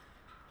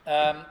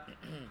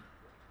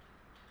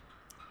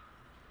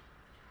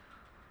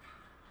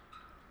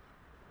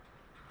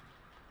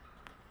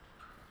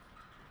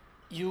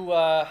 you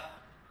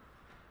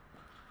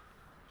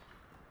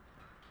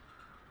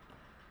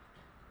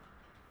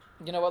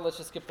you know what? Let's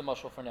just skip the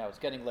mushal for now. It's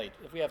getting late.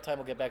 If we have time,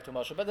 we'll get back to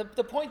mushal. But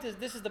the point is,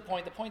 this is the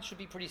point. The point should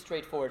be pretty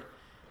straightforward.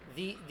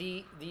 The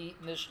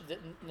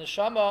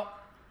neshama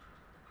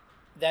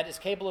that is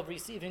capable of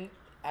receiving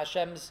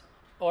Hashem's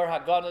or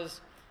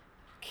Hagana's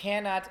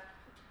cannot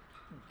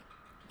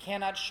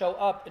show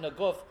up in a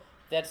guf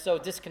that's so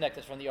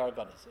disconnected from the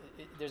Arganas.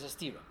 There's a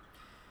stira.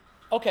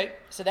 Okay,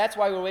 so that's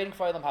why we're waiting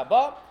for Olam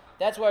Haba.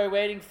 That's why we're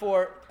waiting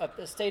for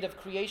a state of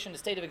creation, a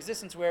state of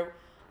existence where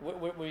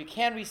we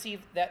can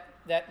receive that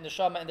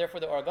neshama and therefore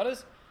the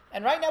Arganas.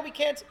 And right now we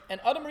can't. And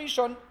Adam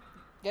Rishon,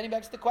 getting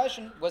back to the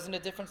question, was in a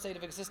different state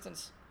of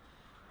existence.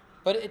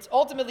 But it's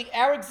ultimately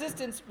our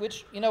existence,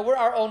 which, we're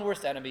our own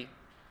worst enemy.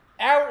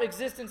 Our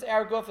existence,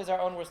 our guf is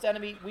our own worst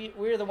enemy.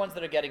 We're the ones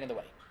that are getting in the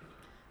way.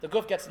 The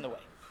guf gets in the way.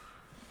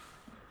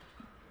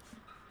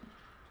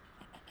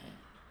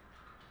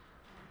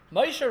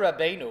 Moshe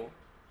Rabbeinu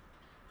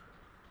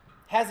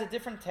has a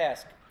different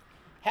task,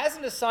 has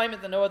an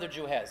assignment that no other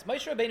Jew has.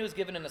 Moshe Rabbeinu is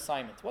given an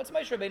assignment. What's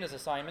Moshe Rabbeinu's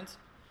assignment?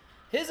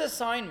 His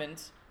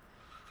assignment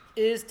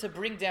is to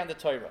bring down the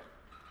Torah.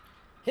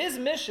 His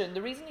mission,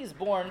 the reason he's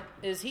born,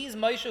 is he's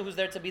Moshe, who's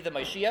there to be the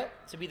Mashiach,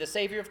 to be the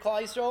savior of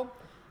Klal Yisrael,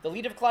 the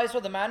leader of Klal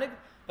Yisrael, the Manig,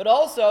 but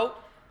also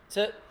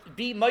to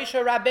be Moshe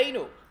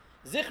Rabbeinu,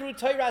 Zichru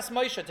Torah's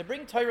Moshe, to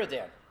bring Torah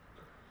down.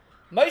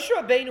 Moshe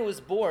Rabbeinu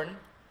was born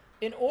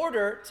in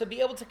order to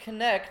be able to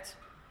connect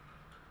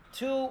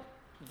two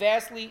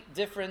vastly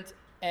different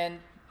and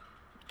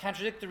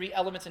contradictory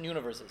elements and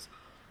universes.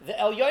 The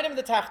Elyonim and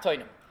the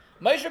Tachtonim.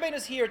 Moshe Rabbeinu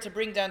is here to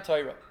bring down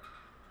Torah.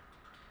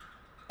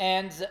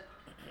 And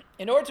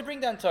in order to bring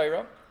down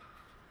Torah,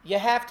 you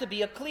have to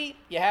be a kli,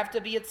 you have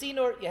to be a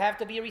tzinor, you have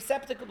to be a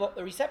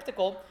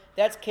receptacle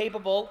that's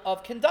capable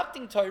of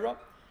conducting Torah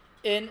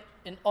in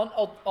an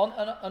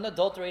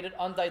unadulterated,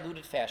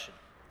 undiluted fashion.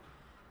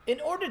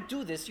 In order to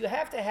do this, you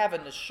have to have a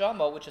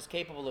neshama which is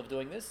capable of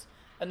doing this,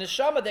 a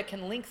neshama that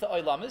can link the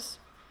olamis,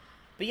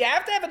 but you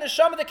have to have a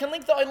neshama that can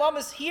link the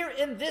olamis here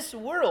in this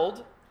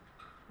world,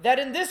 that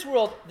in this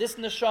world, this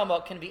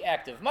neshama can be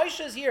active. Moshe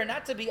is here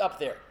not to be up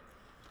there.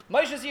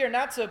 Moshe is here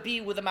not to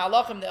be with the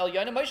Malachim, the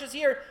Elyonim. Moshe is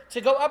here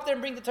to go up there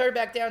and bring the Torah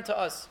back down to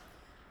us.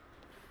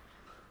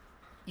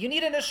 You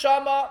need a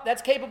neshama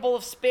that's capable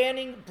of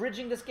spanning,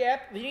 bridging this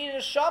gap. You need a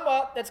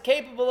neshama that's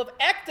capable of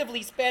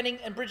actively spanning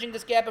and bridging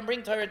this gap and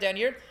bring Torah down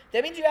here.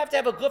 That means you have to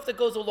have a guf that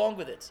goes along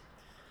with it.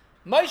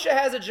 Moshe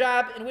has a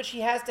job in which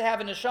he has to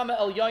have a neshama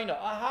Elyonim,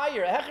 a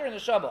higher, a hecher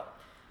neshama,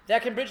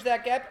 that can bridge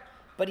that gap,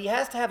 but he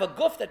has to have a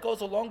guf that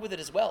goes along with it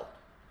as well.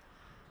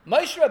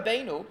 Moshe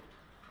Rabbeinu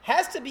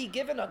has to be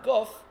given a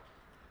guf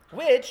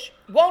which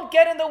won't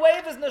get in the way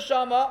of his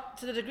neshama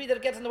to the degree that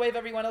it gets in the way of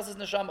everyone else's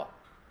neshama.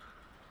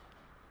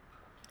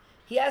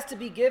 He has to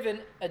be given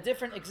a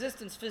different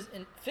existence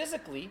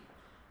physically,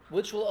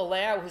 which will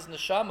allow his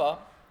neshama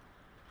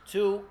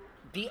to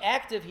be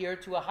active here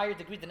to a higher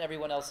degree than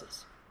everyone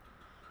else's.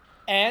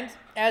 And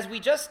as we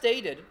just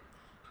stated,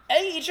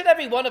 each and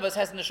every one of us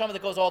has a neshama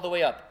that goes all the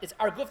way up. It's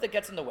our guf that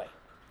gets in the way.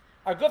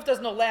 Our guf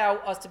doesn't allow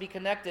us to be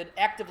connected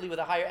actively with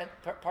a higher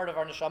part of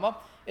our neshama.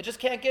 It just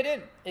can't get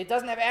in. It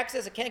doesn't have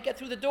access. It can't get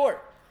through the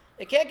door.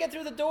 It can't get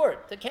through the door.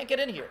 It can't get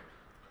in here.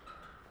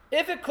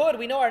 If it could,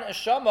 we know our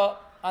neshama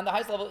on the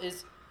highest level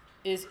is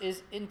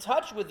in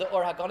touch with the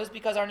Or HaGanos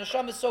because our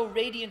neshama is so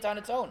radiant on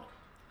its own.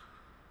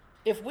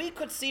 If we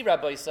could see,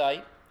 Rabbi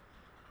Isai,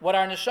 what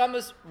our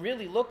neshamas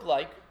really look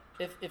like,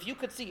 if you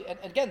could see, and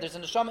again, there's a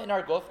neshama in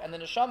our guf, and the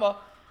neshama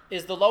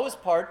is the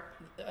lowest part,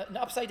 an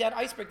upside-down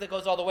iceberg that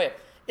goes all the way up.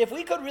 If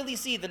we could really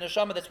see the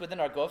neshama that's within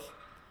our guf,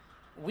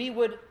 we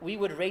would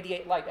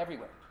radiate light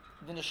everywhere.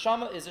 The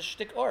neshama is a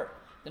shtik or.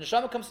 The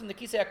neshama comes from the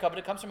kisei hakavod,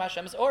 it comes from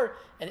Hashem's or,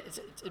 and it's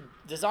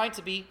designed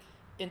to be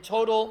in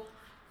total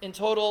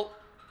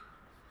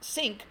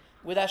sync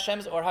with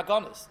Hashem's or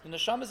haganas. The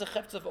neshama is a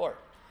chefetz of or.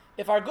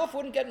 If our guf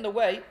wouldn't get in the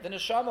way, the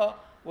neshama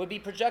would be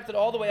projected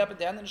all the way up and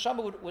down. The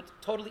neshama would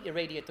totally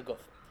irradiate the guf.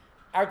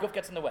 Our guf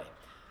gets in the way.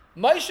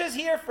 Moshe is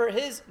here for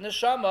his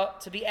neshama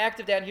to be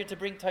active down here to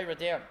bring Torah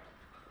down.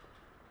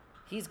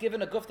 He's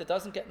given a guf that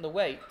doesn't get in the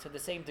way to the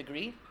same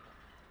degree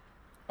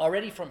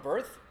already from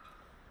birth,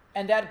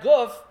 and that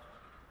guf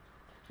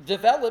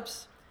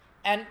develops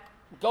and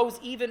goes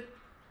even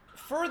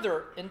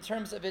further in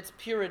terms of its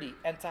purity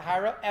and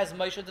tahara as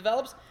Moshe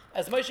develops,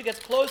 as Moshe gets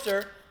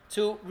closer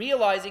to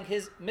realizing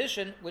his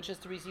mission, which is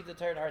to receive the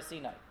Torah at Har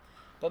Sinai.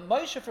 But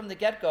Moshe from the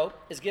get-go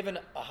is given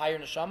a higher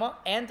neshama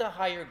and a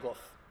higher guf.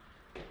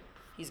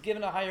 He's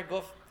given a higher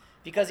guf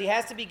because he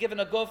has to be given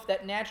a guf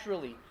that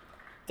naturally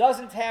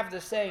doesn't have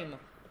the same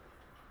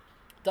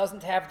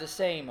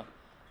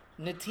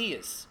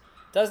netiyas,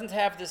 doesn't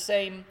have the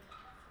same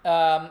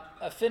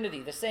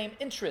affinity, the same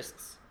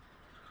interests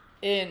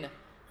in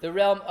the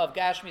realm of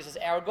Gashmis as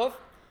our guf,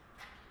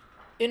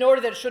 in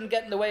order that it shouldn't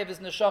get in the way of his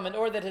neshama, in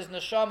order that his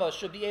neshama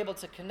should be able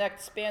to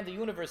connect, span the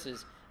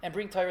universes, and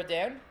bring Torah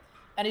down.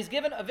 And he's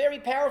given a very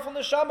powerful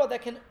neshama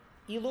that can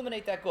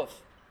illuminate that guf.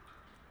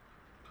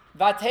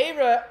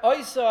 Vatera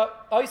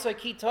oisa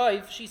ki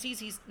toiv, she sees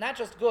he's not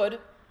just good,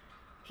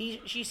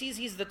 she sees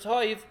he's the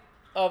toiv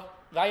of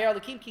Vayar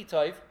Lakim ki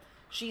toiv.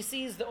 She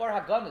sees the or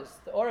haganas,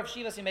 the or of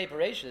Shivas Yimei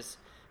Bereshis,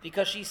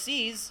 because she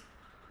sees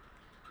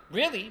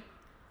really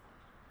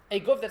a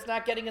guf that's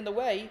not getting in the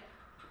way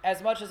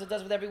as much as it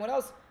does with everyone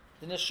else.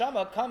 The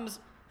neshama comes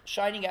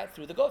shining out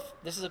through the guf.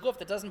 This is a guf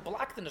that doesn't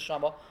block the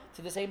neshama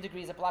to the same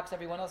degree as it blocks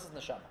everyone else's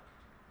neshama.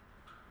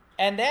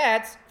 And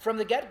that's from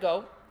the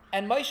get-go,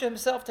 and Moshe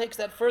himself takes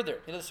that further.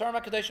 The Svarim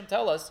HaKadoshim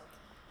tell us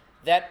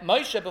that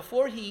Moshe,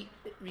 before he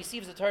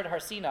receives the Torah at Har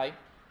Sinai,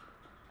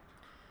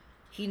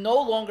 he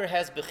no longer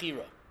has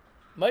Bechira.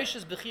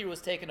 Moshe's Bechira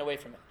was taken away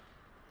from him.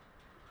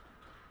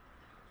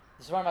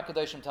 The Svarim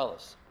HaKadoshim tell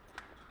us.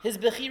 His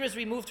Bechira is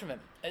removed from him.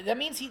 That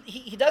means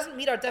he doesn't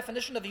meet our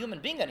definition of a human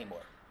being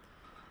anymore.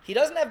 He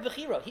doesn't have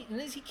Bechira.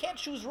 He can't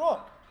choose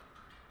wrong.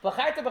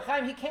 B'chaita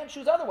b'chaim, he can't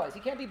choose otherwise. He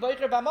can't be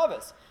Beicher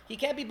b'amavis. He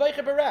can't be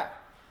Beicher b'ra.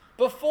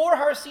 Before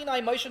Har Sinai,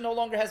 Moshe no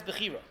longer has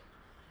Bechira.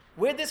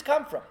 Where did this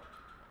come from?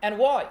 And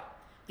why?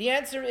 The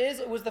answer is,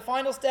 it was the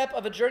final step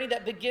of a journey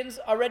that begins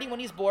already when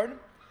he's born.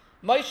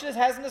 Moshe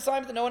has an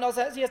assignment that no one else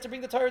has. He has to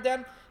bring the Torah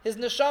down. His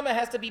neshama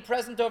has to be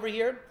present over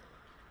here.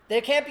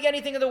 There can't be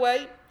anything in the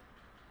way.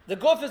 The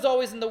guf is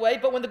always in the way,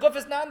 but when the guf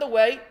is not in the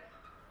way,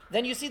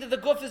 then you see that the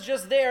guf is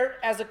just there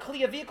as a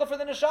kliya vehicle for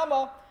the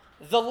neshama.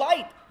 The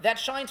light that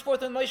shines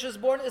forth when Moshe is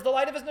born is the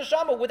light of his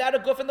neshama without a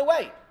guf in the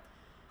way.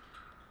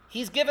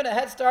 He's given a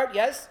head start,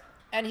 yes,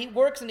 and he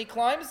works and he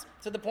climbs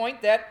to the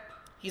point that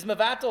he's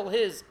mevatel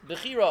his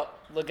bechira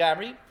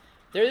legamri.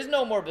 There is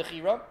no more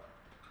bechira.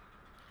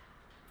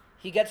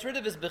 He gets rid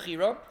of his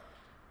bechira.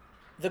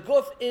 The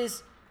guf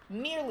is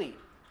merely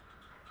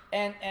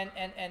and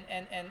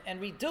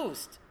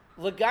reduced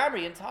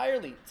legamri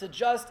entirely to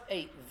just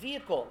a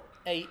vehicle,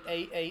 a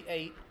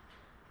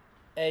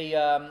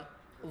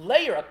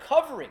layer, a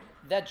covering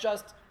that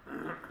just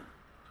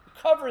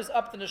covers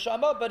up the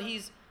neshama, but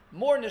he's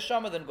more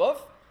neshama than guf.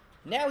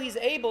 Now he's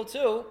able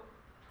to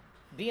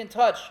be in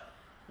touch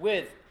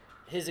with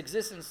his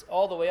existence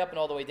all the way up and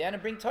all the way down,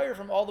 and bring Torah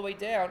from all the way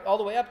down, all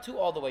the way up to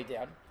all the way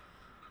down.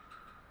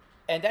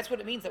 And that's what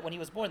it means that when he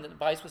was born, the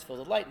bayis was filled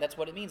with light. And that's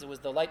what it means. It was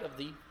the light of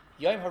the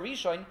Yom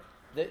Harishon,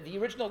 the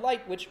original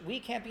light, which we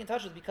can't be in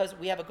touch with because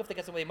we have a guf that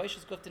gets in the way.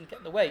 Moshe's guf didn't get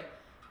in the way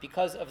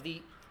because of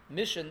the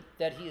mission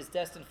that he is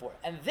destined for.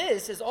 And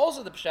this is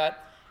also the pshat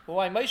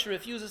why Moshe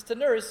refuses to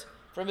nurse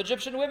from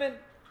Egyptian women.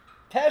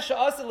 Pesha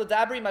asa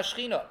l'dabri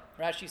mashchina.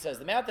 Rashi says,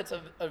 the mouth that's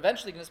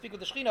eventually going to speak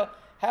with the Shechina,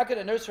 how could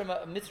a nurse from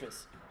a mitzvah?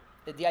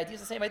 The idea is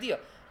the same idea.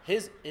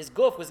 His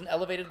guf was an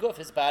elevated guf.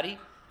 His body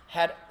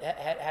had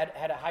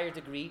a higher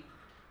degree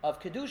of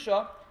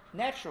kedusha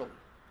naturally.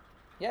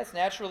 Yes,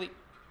 naturally.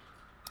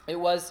 It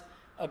was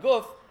a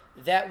guf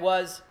that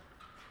was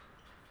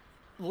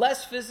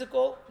less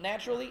physical,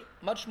 naturally,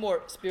 much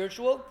more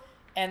spiritual,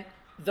 and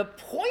the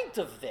point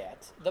of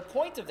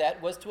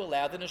that was to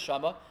allow the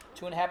neshama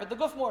to inhabit the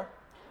guf more,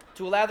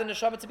 to allow the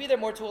neshama to be there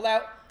more, to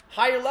allow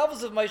higher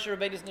levels of Moshe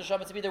Rabbeinu's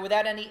neshama to be there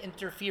without any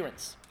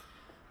interference.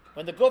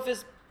 When the guf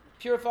is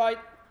purified,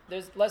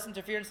 there's less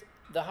interference.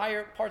 The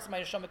higher parts of my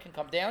neshama can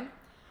come down,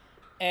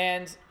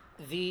 and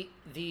the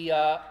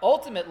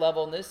ultimate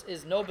levelness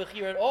is no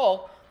bechira at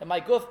all. And my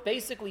guf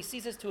basically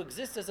ceases to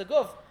exist as a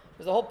guf.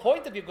 Because the whole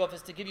point of your guf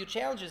is to give you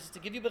challenges, is to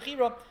give you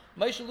bechira.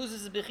 Moshe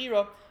loses his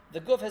bechira.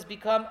 The guf has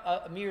become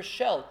a mere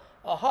shell,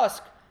 a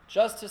husk,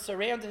 just to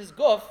surround his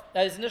guf,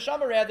 his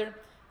neshama rather.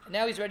 And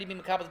now he's ready to be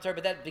mekabel the Torah,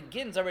 but that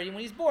begins already when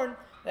he's born.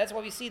 That's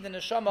why we see the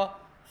neshama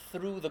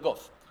through the guf.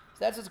 So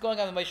that's what's going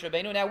on with Moshe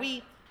Rabbeinu. Now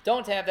we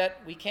don't have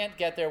that. We can't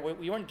get there.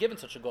 We weren't given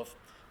such a guf.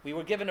 We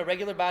were given a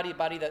regular body, a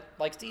body that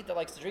likes to eat, that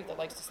likes to drink, that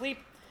likes to sleep.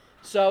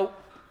 So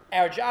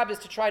our job is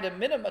to try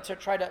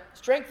to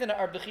strengthen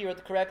our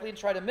bechira correctly and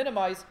try to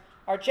minimize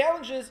our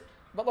challenges.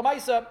 But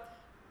Lamaisa,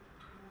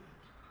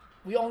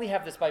 we only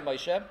have this by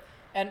Moshe,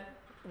 and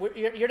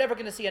you're never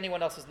going to see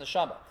anyone else's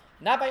neshama.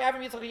 Not by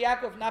Avram, Yitzchak,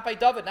 Yaakov, not by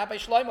David, not by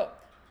Shlomo,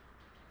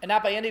 and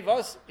not by any of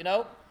us.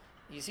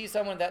 You see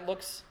someone that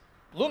looks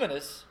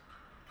luminous.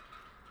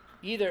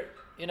 Either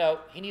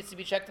he needs to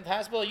be checked in the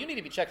hospital, or you need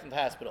to be checked in the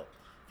hospital.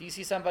 If you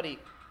see somebody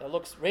that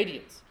looks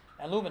radiant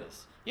and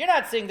luminous, you're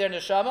not seeing their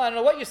neshama. I don't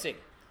know what you're seeing.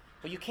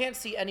 But you can't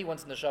see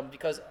anyone's neshama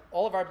because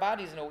all of our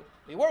bodies,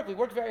 we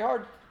work very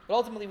hard, but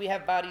ultimately we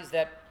have bodies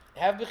that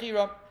have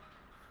bechira,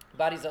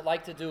 bodies that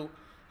like to do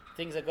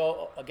things that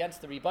go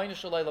against the Rebbeinu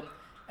Shalom,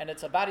 and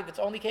it's a body that's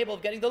only capable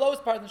of getting the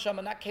lowest part of the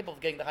neshama, not capable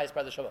of getting the highest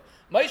part of the neshama.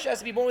 Moshe has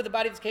to be born with a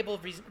body that's capable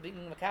of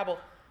being makabel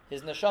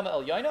his neshama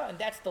el yoina, and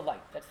that's the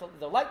light. That's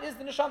the light is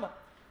the neshama.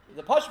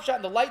 The Parshas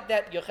Shemos, the light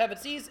that Yocheved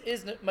sees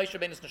is Moshe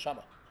Rabbeinu's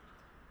neshama.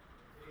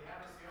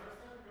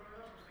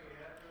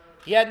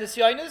 He had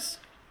nisyonis,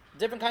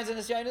 different kinds of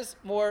nisyonis,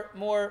 more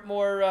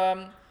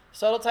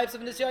subtle types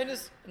of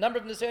nisyonis, a number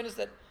of nisyonis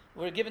that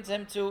were given to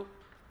him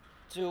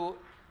to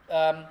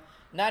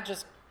not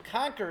just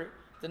conquer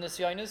the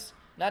nisyonis,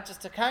 not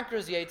just to conquer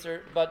his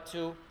yetzer, but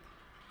to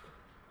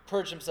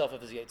purge himself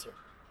of his yetzer.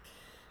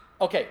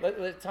 Okay,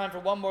 time for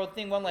one last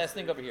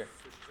thing over here.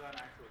 So she saw an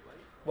actual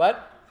light?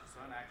 What? She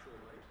saw an actual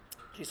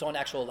light? She saw an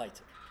actual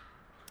light.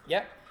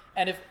 Yeah?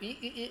 And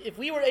if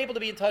we were able to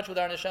be in touch with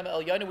our neshama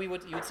el yonu, you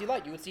would see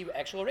light. You would see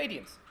actual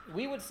radiance.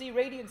 We would see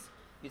radiance.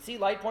 You'd see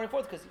light pouring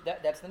forth because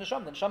that's the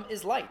neshama. The neshama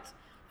is light,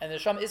 and the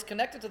neshama is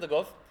connected to the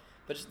guf,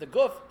 but just the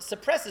guf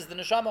suppresses the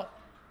neshama.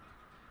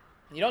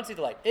 You don't see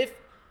the light. If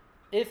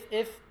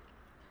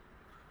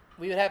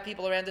we would have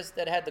people around us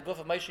that had the guf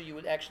of Moshe, you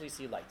would actually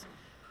see light.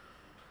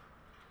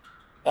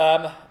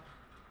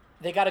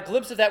 They got a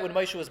glimpse of that when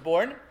Moshe was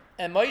born,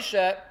 and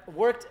Moshe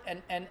worked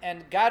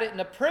and got it in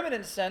a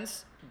permanent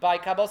sense by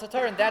Kabbalah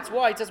Torah, and that's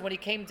why it says when he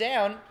came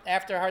down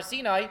after Har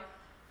Sinai,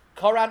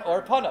 Koran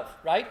or Panav,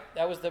 right?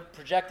 That was the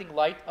projecting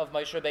light of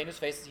Moshe Rabbeinu's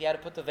face. He had to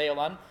put the veil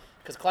on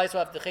because Klai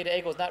Yisrael, the Cheda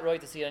Ego, was not ready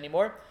to see it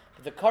anymore.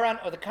 But the Koran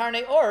or the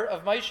Karnei Or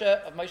of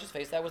Moshe's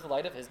face, that was the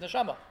light of his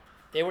neshama.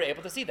 They were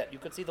able to see that. You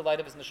could see the light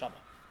of his neshama.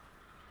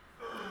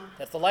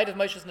 That's the light of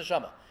Moshe's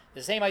neshama.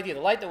 The same idea.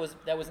 The light that was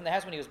in the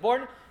house when he was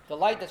born, the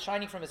light that's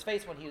shining from his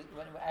face when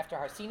after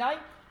Har Sinai,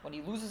 when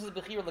he loses his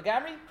Bechir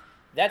Lagamri,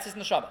 that's his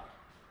neshama.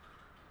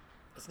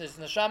 It's his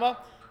neshama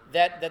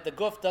that the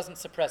guf doesn't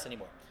suppress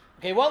anymore.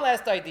 Okay, one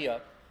last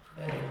idea.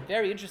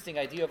 Very interesting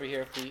idea over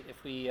here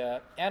if we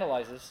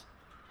analyze this.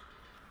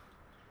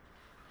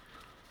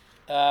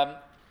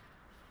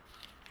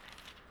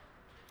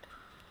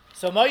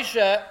 So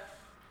Moshe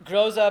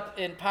grows up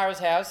in Paro's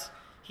house.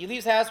 He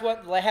leaves the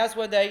house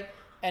one day,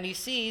 and he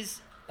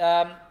sees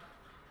a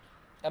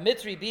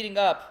Mitzri beating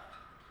up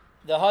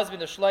the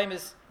husband of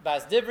Shlomis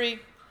Bas Divri.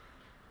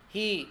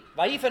 He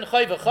Vayifen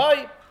Choy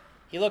V'Choy.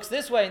 He looks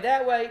this way and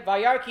that way.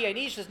 Vayarki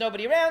Einish, there's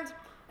nobody around,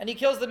 and he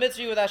kills the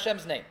Mitzri with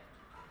Hashem's name.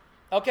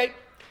 Okay.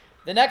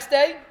 The next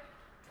day,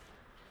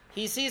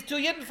 he sees two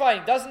Yidden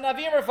fighting. Dozen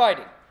Navim are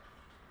fighting,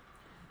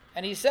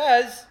 and he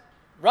says,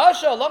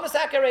 "Rasha, Lama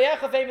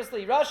Sakareyecha,"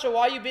 famously. "Rasha,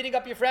 why are you beating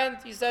up your friend?"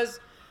 He says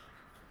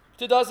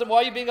to Dozen, "Why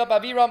are you beating up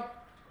Aviram?"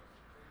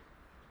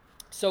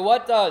 So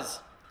what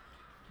does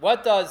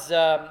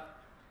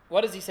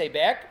he say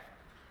back?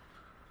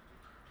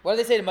 What do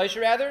they say to Moshe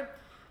rather?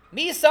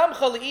 Mi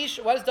samcha leish.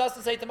 What does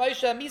Dustin say to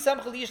Moshe? Mi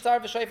samcha leish tar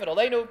v'shayfet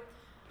aleinu.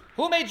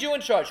 Who made you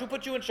in charge? Who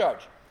put you in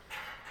charge?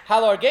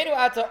 Halargenu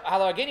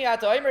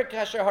ata omer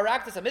kasher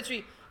haraktas a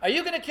mitzri. Are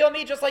you going to kill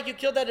me just like you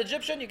killed that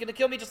Egyptian? You're going to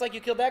kill me just like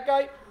you killed that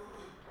guy?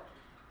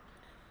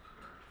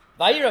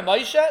 Vayira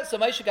Moshe. So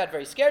Moshe got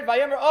very scared.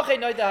 Vayomer ochei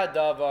noida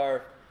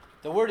hadavar.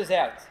 The word is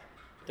out.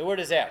 The word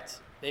is out.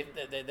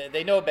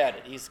 They know about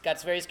it. He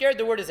got very scared.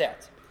 The word is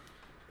out.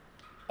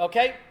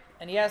 Okay?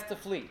 And he has to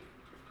flee.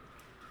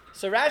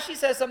 So Rashi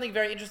says something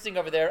very interesting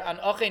over there on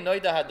Ochei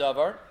Noida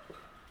Hadavar.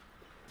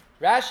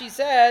 Rashi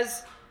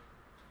says,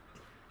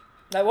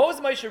 now what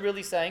was Moshe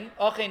really saying?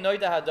 Ochei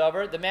Noida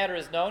Hadavar, the matter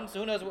is known. So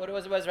who knows what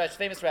was Rashi?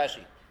 Famous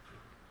Rashi.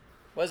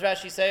 What does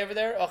Rashi say over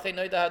there? Ochei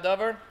Noida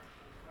Hadavar.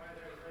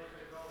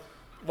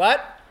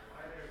 What?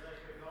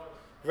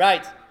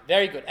 Right.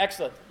 Very good.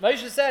 Excellent.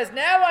 Moshe says,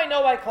 now I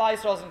know why Klai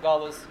Yisrael is in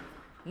Galus.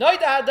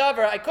 Noida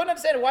Hadavar, I couldn't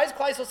understand why is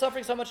Klai Yisrael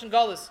suffering so much in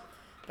Galus.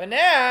 But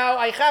now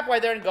I chap why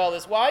they're in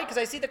Galus. Why? Because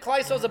I see the Klai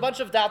Yisrael is a bunch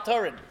of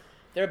Daltorin.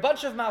 They're a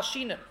bunch of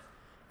Malshinim.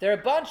 They're a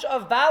bunch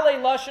of Balei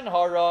Lashon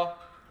Hara.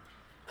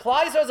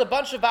 Klai Yisrael is a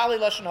bunch of Balei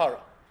Lashon Hara.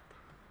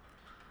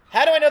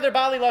 How do I know they're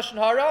Balei Lashon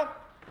Hara?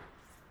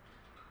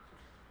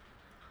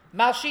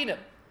 Malshinim.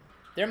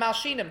 They're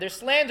Malshinim. They're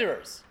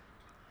slanderers.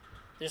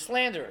 They're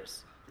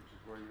slanderers.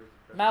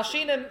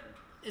 Malshinim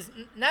is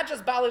not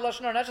just Balei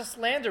Lashon Hara, not just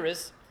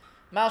slanderous.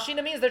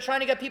 Malshinim means they're trying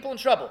to get people in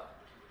trouble.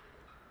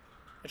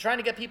 They're trying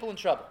to get people in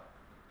trouble.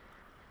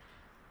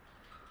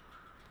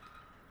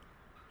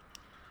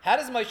 How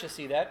does Moshe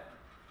see that?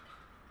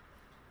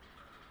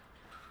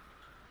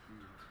 He's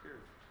scared.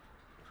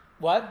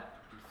 What?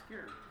 He's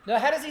scared. No,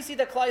 how does he see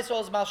that Klai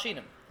Yisrael is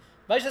Malshinim?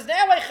 Moshe says,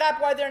 now I chap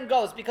why they're in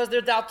Galus, because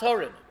they're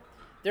Daltorin.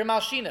 They're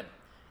Malshinim.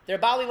 They're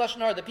Bali Lashon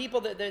Hara. The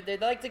people, they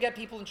like to get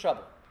people in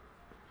trouble.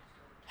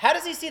 How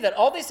does he see that?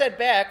 All they said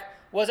back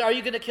was, are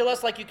you going to kill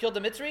us like you killed the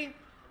Mitzri?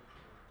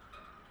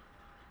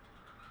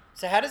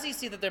 So how does he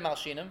see that they're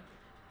Malshinim?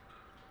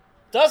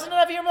 Doesn't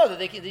Aviram know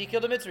that he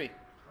killed the Mitzri?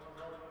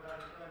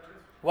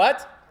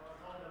 What?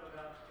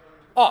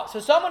 Oh, so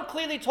someone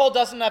clearly told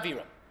Doesn't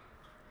Aviram.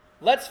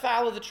 Let's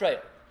follow the trail.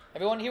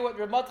 Everyone hear what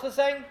Ramatcha is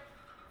saying?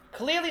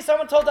 Clearly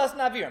someone told Doesn't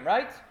Aviram,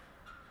 right?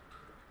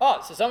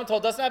 Oh, so someone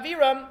told Doesn't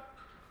Aviram.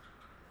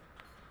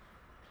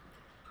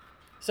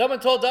 Someone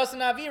told Dasan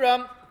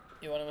Aviram.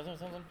 You want to know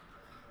something?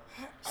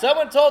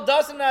 Someone told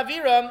Dasan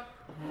Aviram.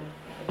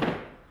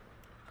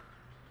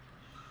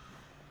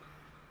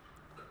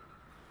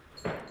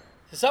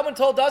 Someone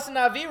told Dasan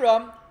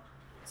Aviram.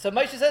 So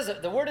Moshe says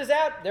the word is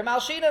out. They're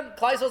Malshinim.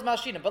 Klaisol's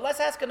Malshinim. But let's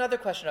ask another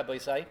question, Rabbi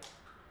Yisai.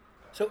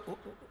 So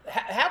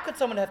how could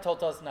someone have told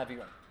Dasan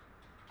Aviram?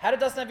 How did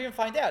Dasan Aviram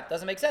find out?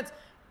 Doesn't make sense.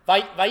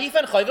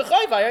 Vayifen choy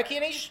v'choy vayarki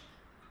anish.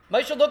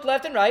 Moshe looked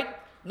left and right.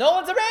 No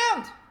one's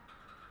around.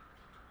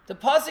 The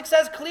pasuk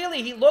says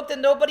clearly he looked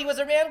and nobody was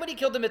around when he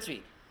killed the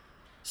Mitzri.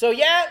 So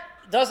yeah,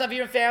 Dasan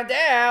Aviram found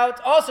out.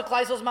 Also,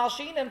 Klaisol's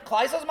Malshinim.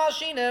 Klaisol's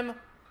Malshinim.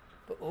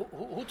 But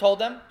who told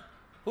them?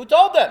 Who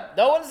told them?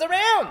 No one's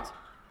around.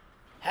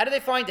 How did they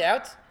find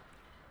out?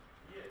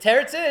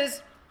 Teretz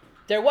is,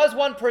 there was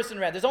one person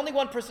around. There's only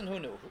one person who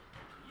knew.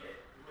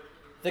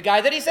 The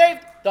guy that he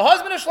saved. The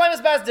husband of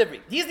Shleimus Bas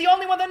Dibri. He's the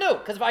only one that knew.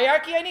 Because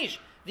Vayarki Einish.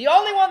 The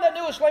only one that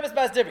knew was Shleimus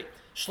Bas Dibri.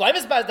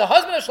 The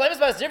husband of Shleimus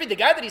Bas Dibri, the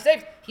guy that he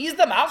saved, he's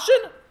the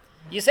Malshin?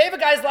 You save a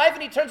guy's life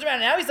and he turns around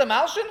and now he's a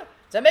Malshin?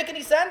 Does that make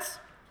any sense?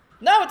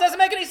 No, it doesn't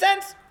make any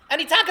sense.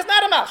 And Itak is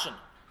not a Malshin.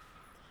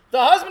 The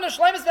husband of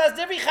Shleimus Bas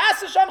Dibri,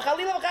 Chas Hashem,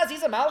 Chalila V'chas,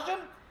 he's a Malshin?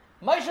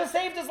 Moshe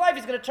saved his life.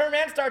 He's going to turn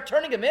around and start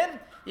turning him in.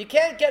 You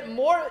can't get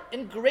more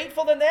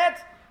ingrateful than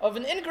that, of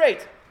an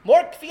ingrate.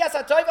 More kfiyas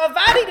hatoiv.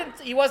 Avad,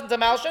 he wasn't a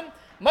Malshin.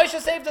 Moshe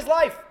saved his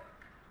life.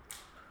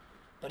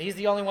 But he's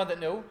the only one that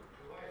knew.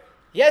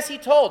 Yes, he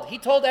told. He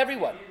told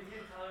everyone.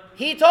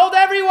 He told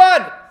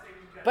everyone.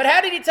 But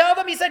how did he tell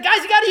them? He said,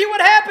 guys, you got to hear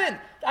what happened.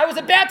 I was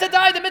about to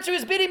die. The Mitzvah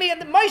was beating me.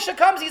 And Moshe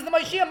comes. He's the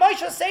Moshiach.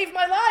 Moshe saved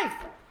my life.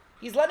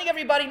 He's letting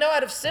everybody know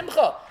out of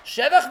simcha.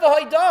 Shevach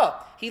v'hoidah.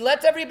 He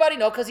lets everybody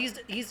know because he's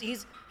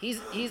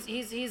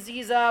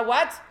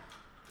what?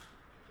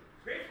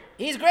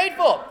 He's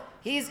grateful.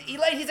 He's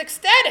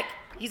ecstatic.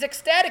 He's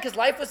ecstatic. His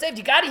life was saved.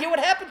 You got to hear what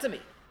happened to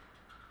me.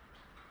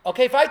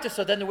 Okay, fighter.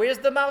 So then, where's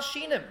the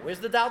Malshinim? Where's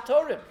the Dal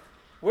Torim?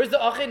 Where's the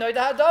Achei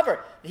Noida Hadavar?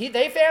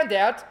 They found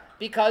out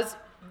because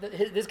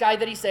this guy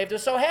that he saved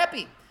was so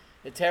happy.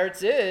 The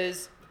teretz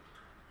is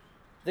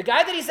the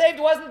guy that he saved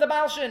wasn't the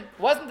Malshin,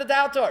 wasn't the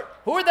Dal Tor.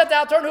 Who are the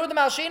Dal Tor? Who are the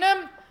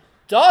Malshinim?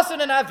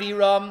 Dasan and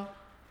Aviram.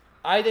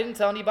 I didn't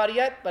tell anybody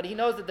yet, but he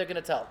knows that they're going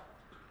to tell.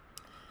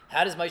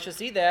 How does Moshe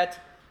see that?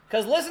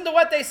 Because listen to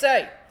what they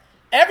say.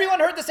 Everyone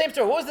heard the same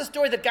story. What was the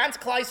story that Gans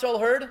Klai Yisrael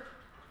heard?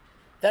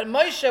 That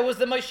Moshe was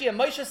the Moshiach.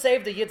 Moshe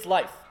saved the Yid's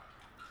life.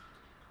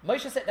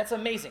 Moshe said, that's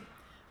amazing.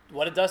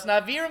 What did Dasan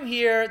Aviram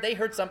hear? They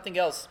heard something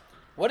else.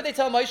 What did they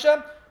tell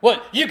Moshe?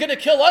 What, you're going to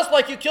kill us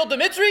like you killed the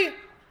Mitzri?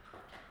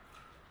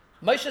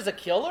 Moshe's a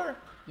killer?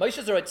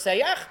 Moshe's a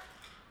Ritzayach?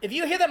 If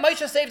you hear that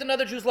Moshe saved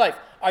another Jew's life,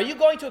 are you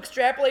going to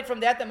extrapolate from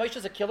that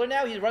Moshe's a killer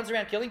now? He runs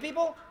around killing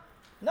people?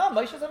 No,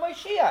 Moshe's a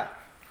Moshiach.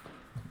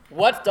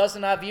 What does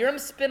an Aviram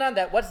spin on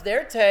that? What's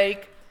their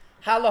take?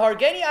 You're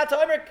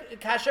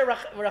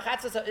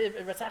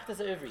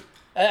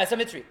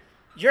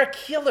a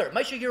killer.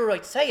 Moshe, you're a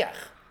Ritzayach.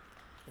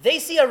 They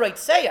see a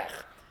Ritzayach.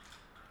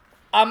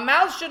 A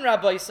Malshin,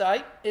 Rabbi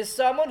Isai, is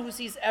someone who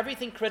sees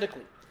everything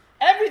critically.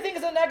 Everything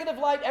is a negative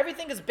light.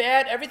 Everything is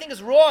bad. Everything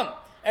is wrong.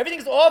 Everything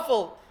is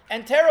awful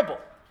and terrible.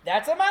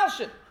 That's a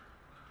Malshin.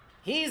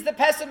 He's the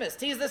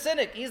pessimist. He's the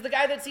cynic. He's the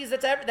guy that sees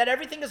that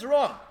everything is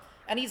wrong.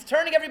 And he's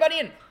turning everybody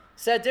in.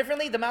 Said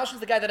differently, the Malshin is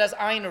the guy that has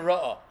Ayin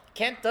Ra'ah.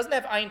 Doesn't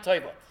have Ayin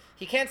Toiva.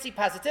 He can't see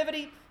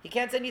positivity. He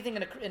can't see anything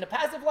in a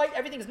passive light.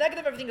 Everything is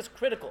negative. Everything is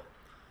critical.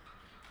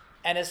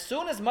 And as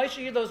soon as Moshe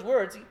hears those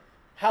words,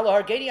 you're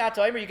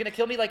going to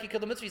kill me like you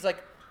killed the Mitzvah. He's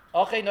like,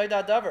 okay,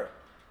 noida davar.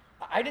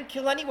 I didn't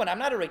kill anyone. I'm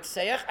not a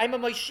Ritzayach. I'm a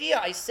Moshiach.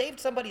 I saved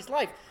somebody's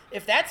life.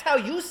 If that's how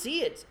you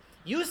see it,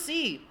 you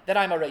see that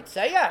I'm a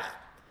Ritzayach.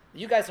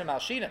 You guys are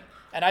Malshinim.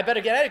 And I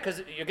better get at it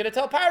because you're going to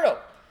tell Paro.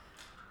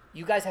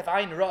 You guys have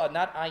Ayin Ra'ah,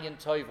 not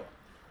Ayin Toiva.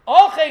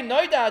 Okay,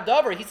 noida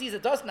davar. He sees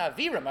it does not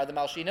Aviram are the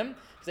Malshinim.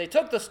 Because they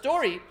took the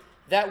story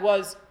that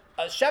was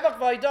a Shavach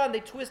Vaidah and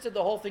they twisted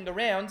the whole thing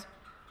around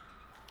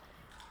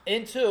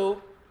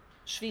into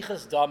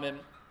Shvichas Damim.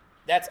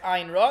 That's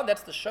Ayin Ra,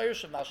 that's the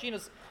Shayrish of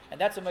Malshinus,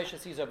 and that's what Moshe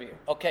sees over here.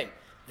 Okay,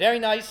 very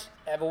nice.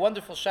 Have a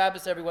wonderful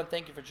Shabbos, everyone.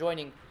 Thank you for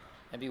joining,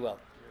 and be well.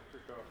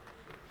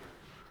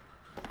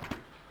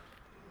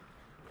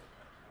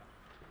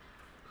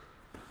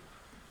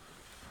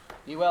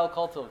 Be well,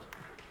 Kol Tov.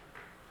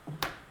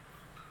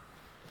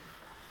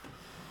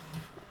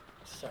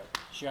 Sorry,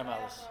 Shir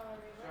Malis.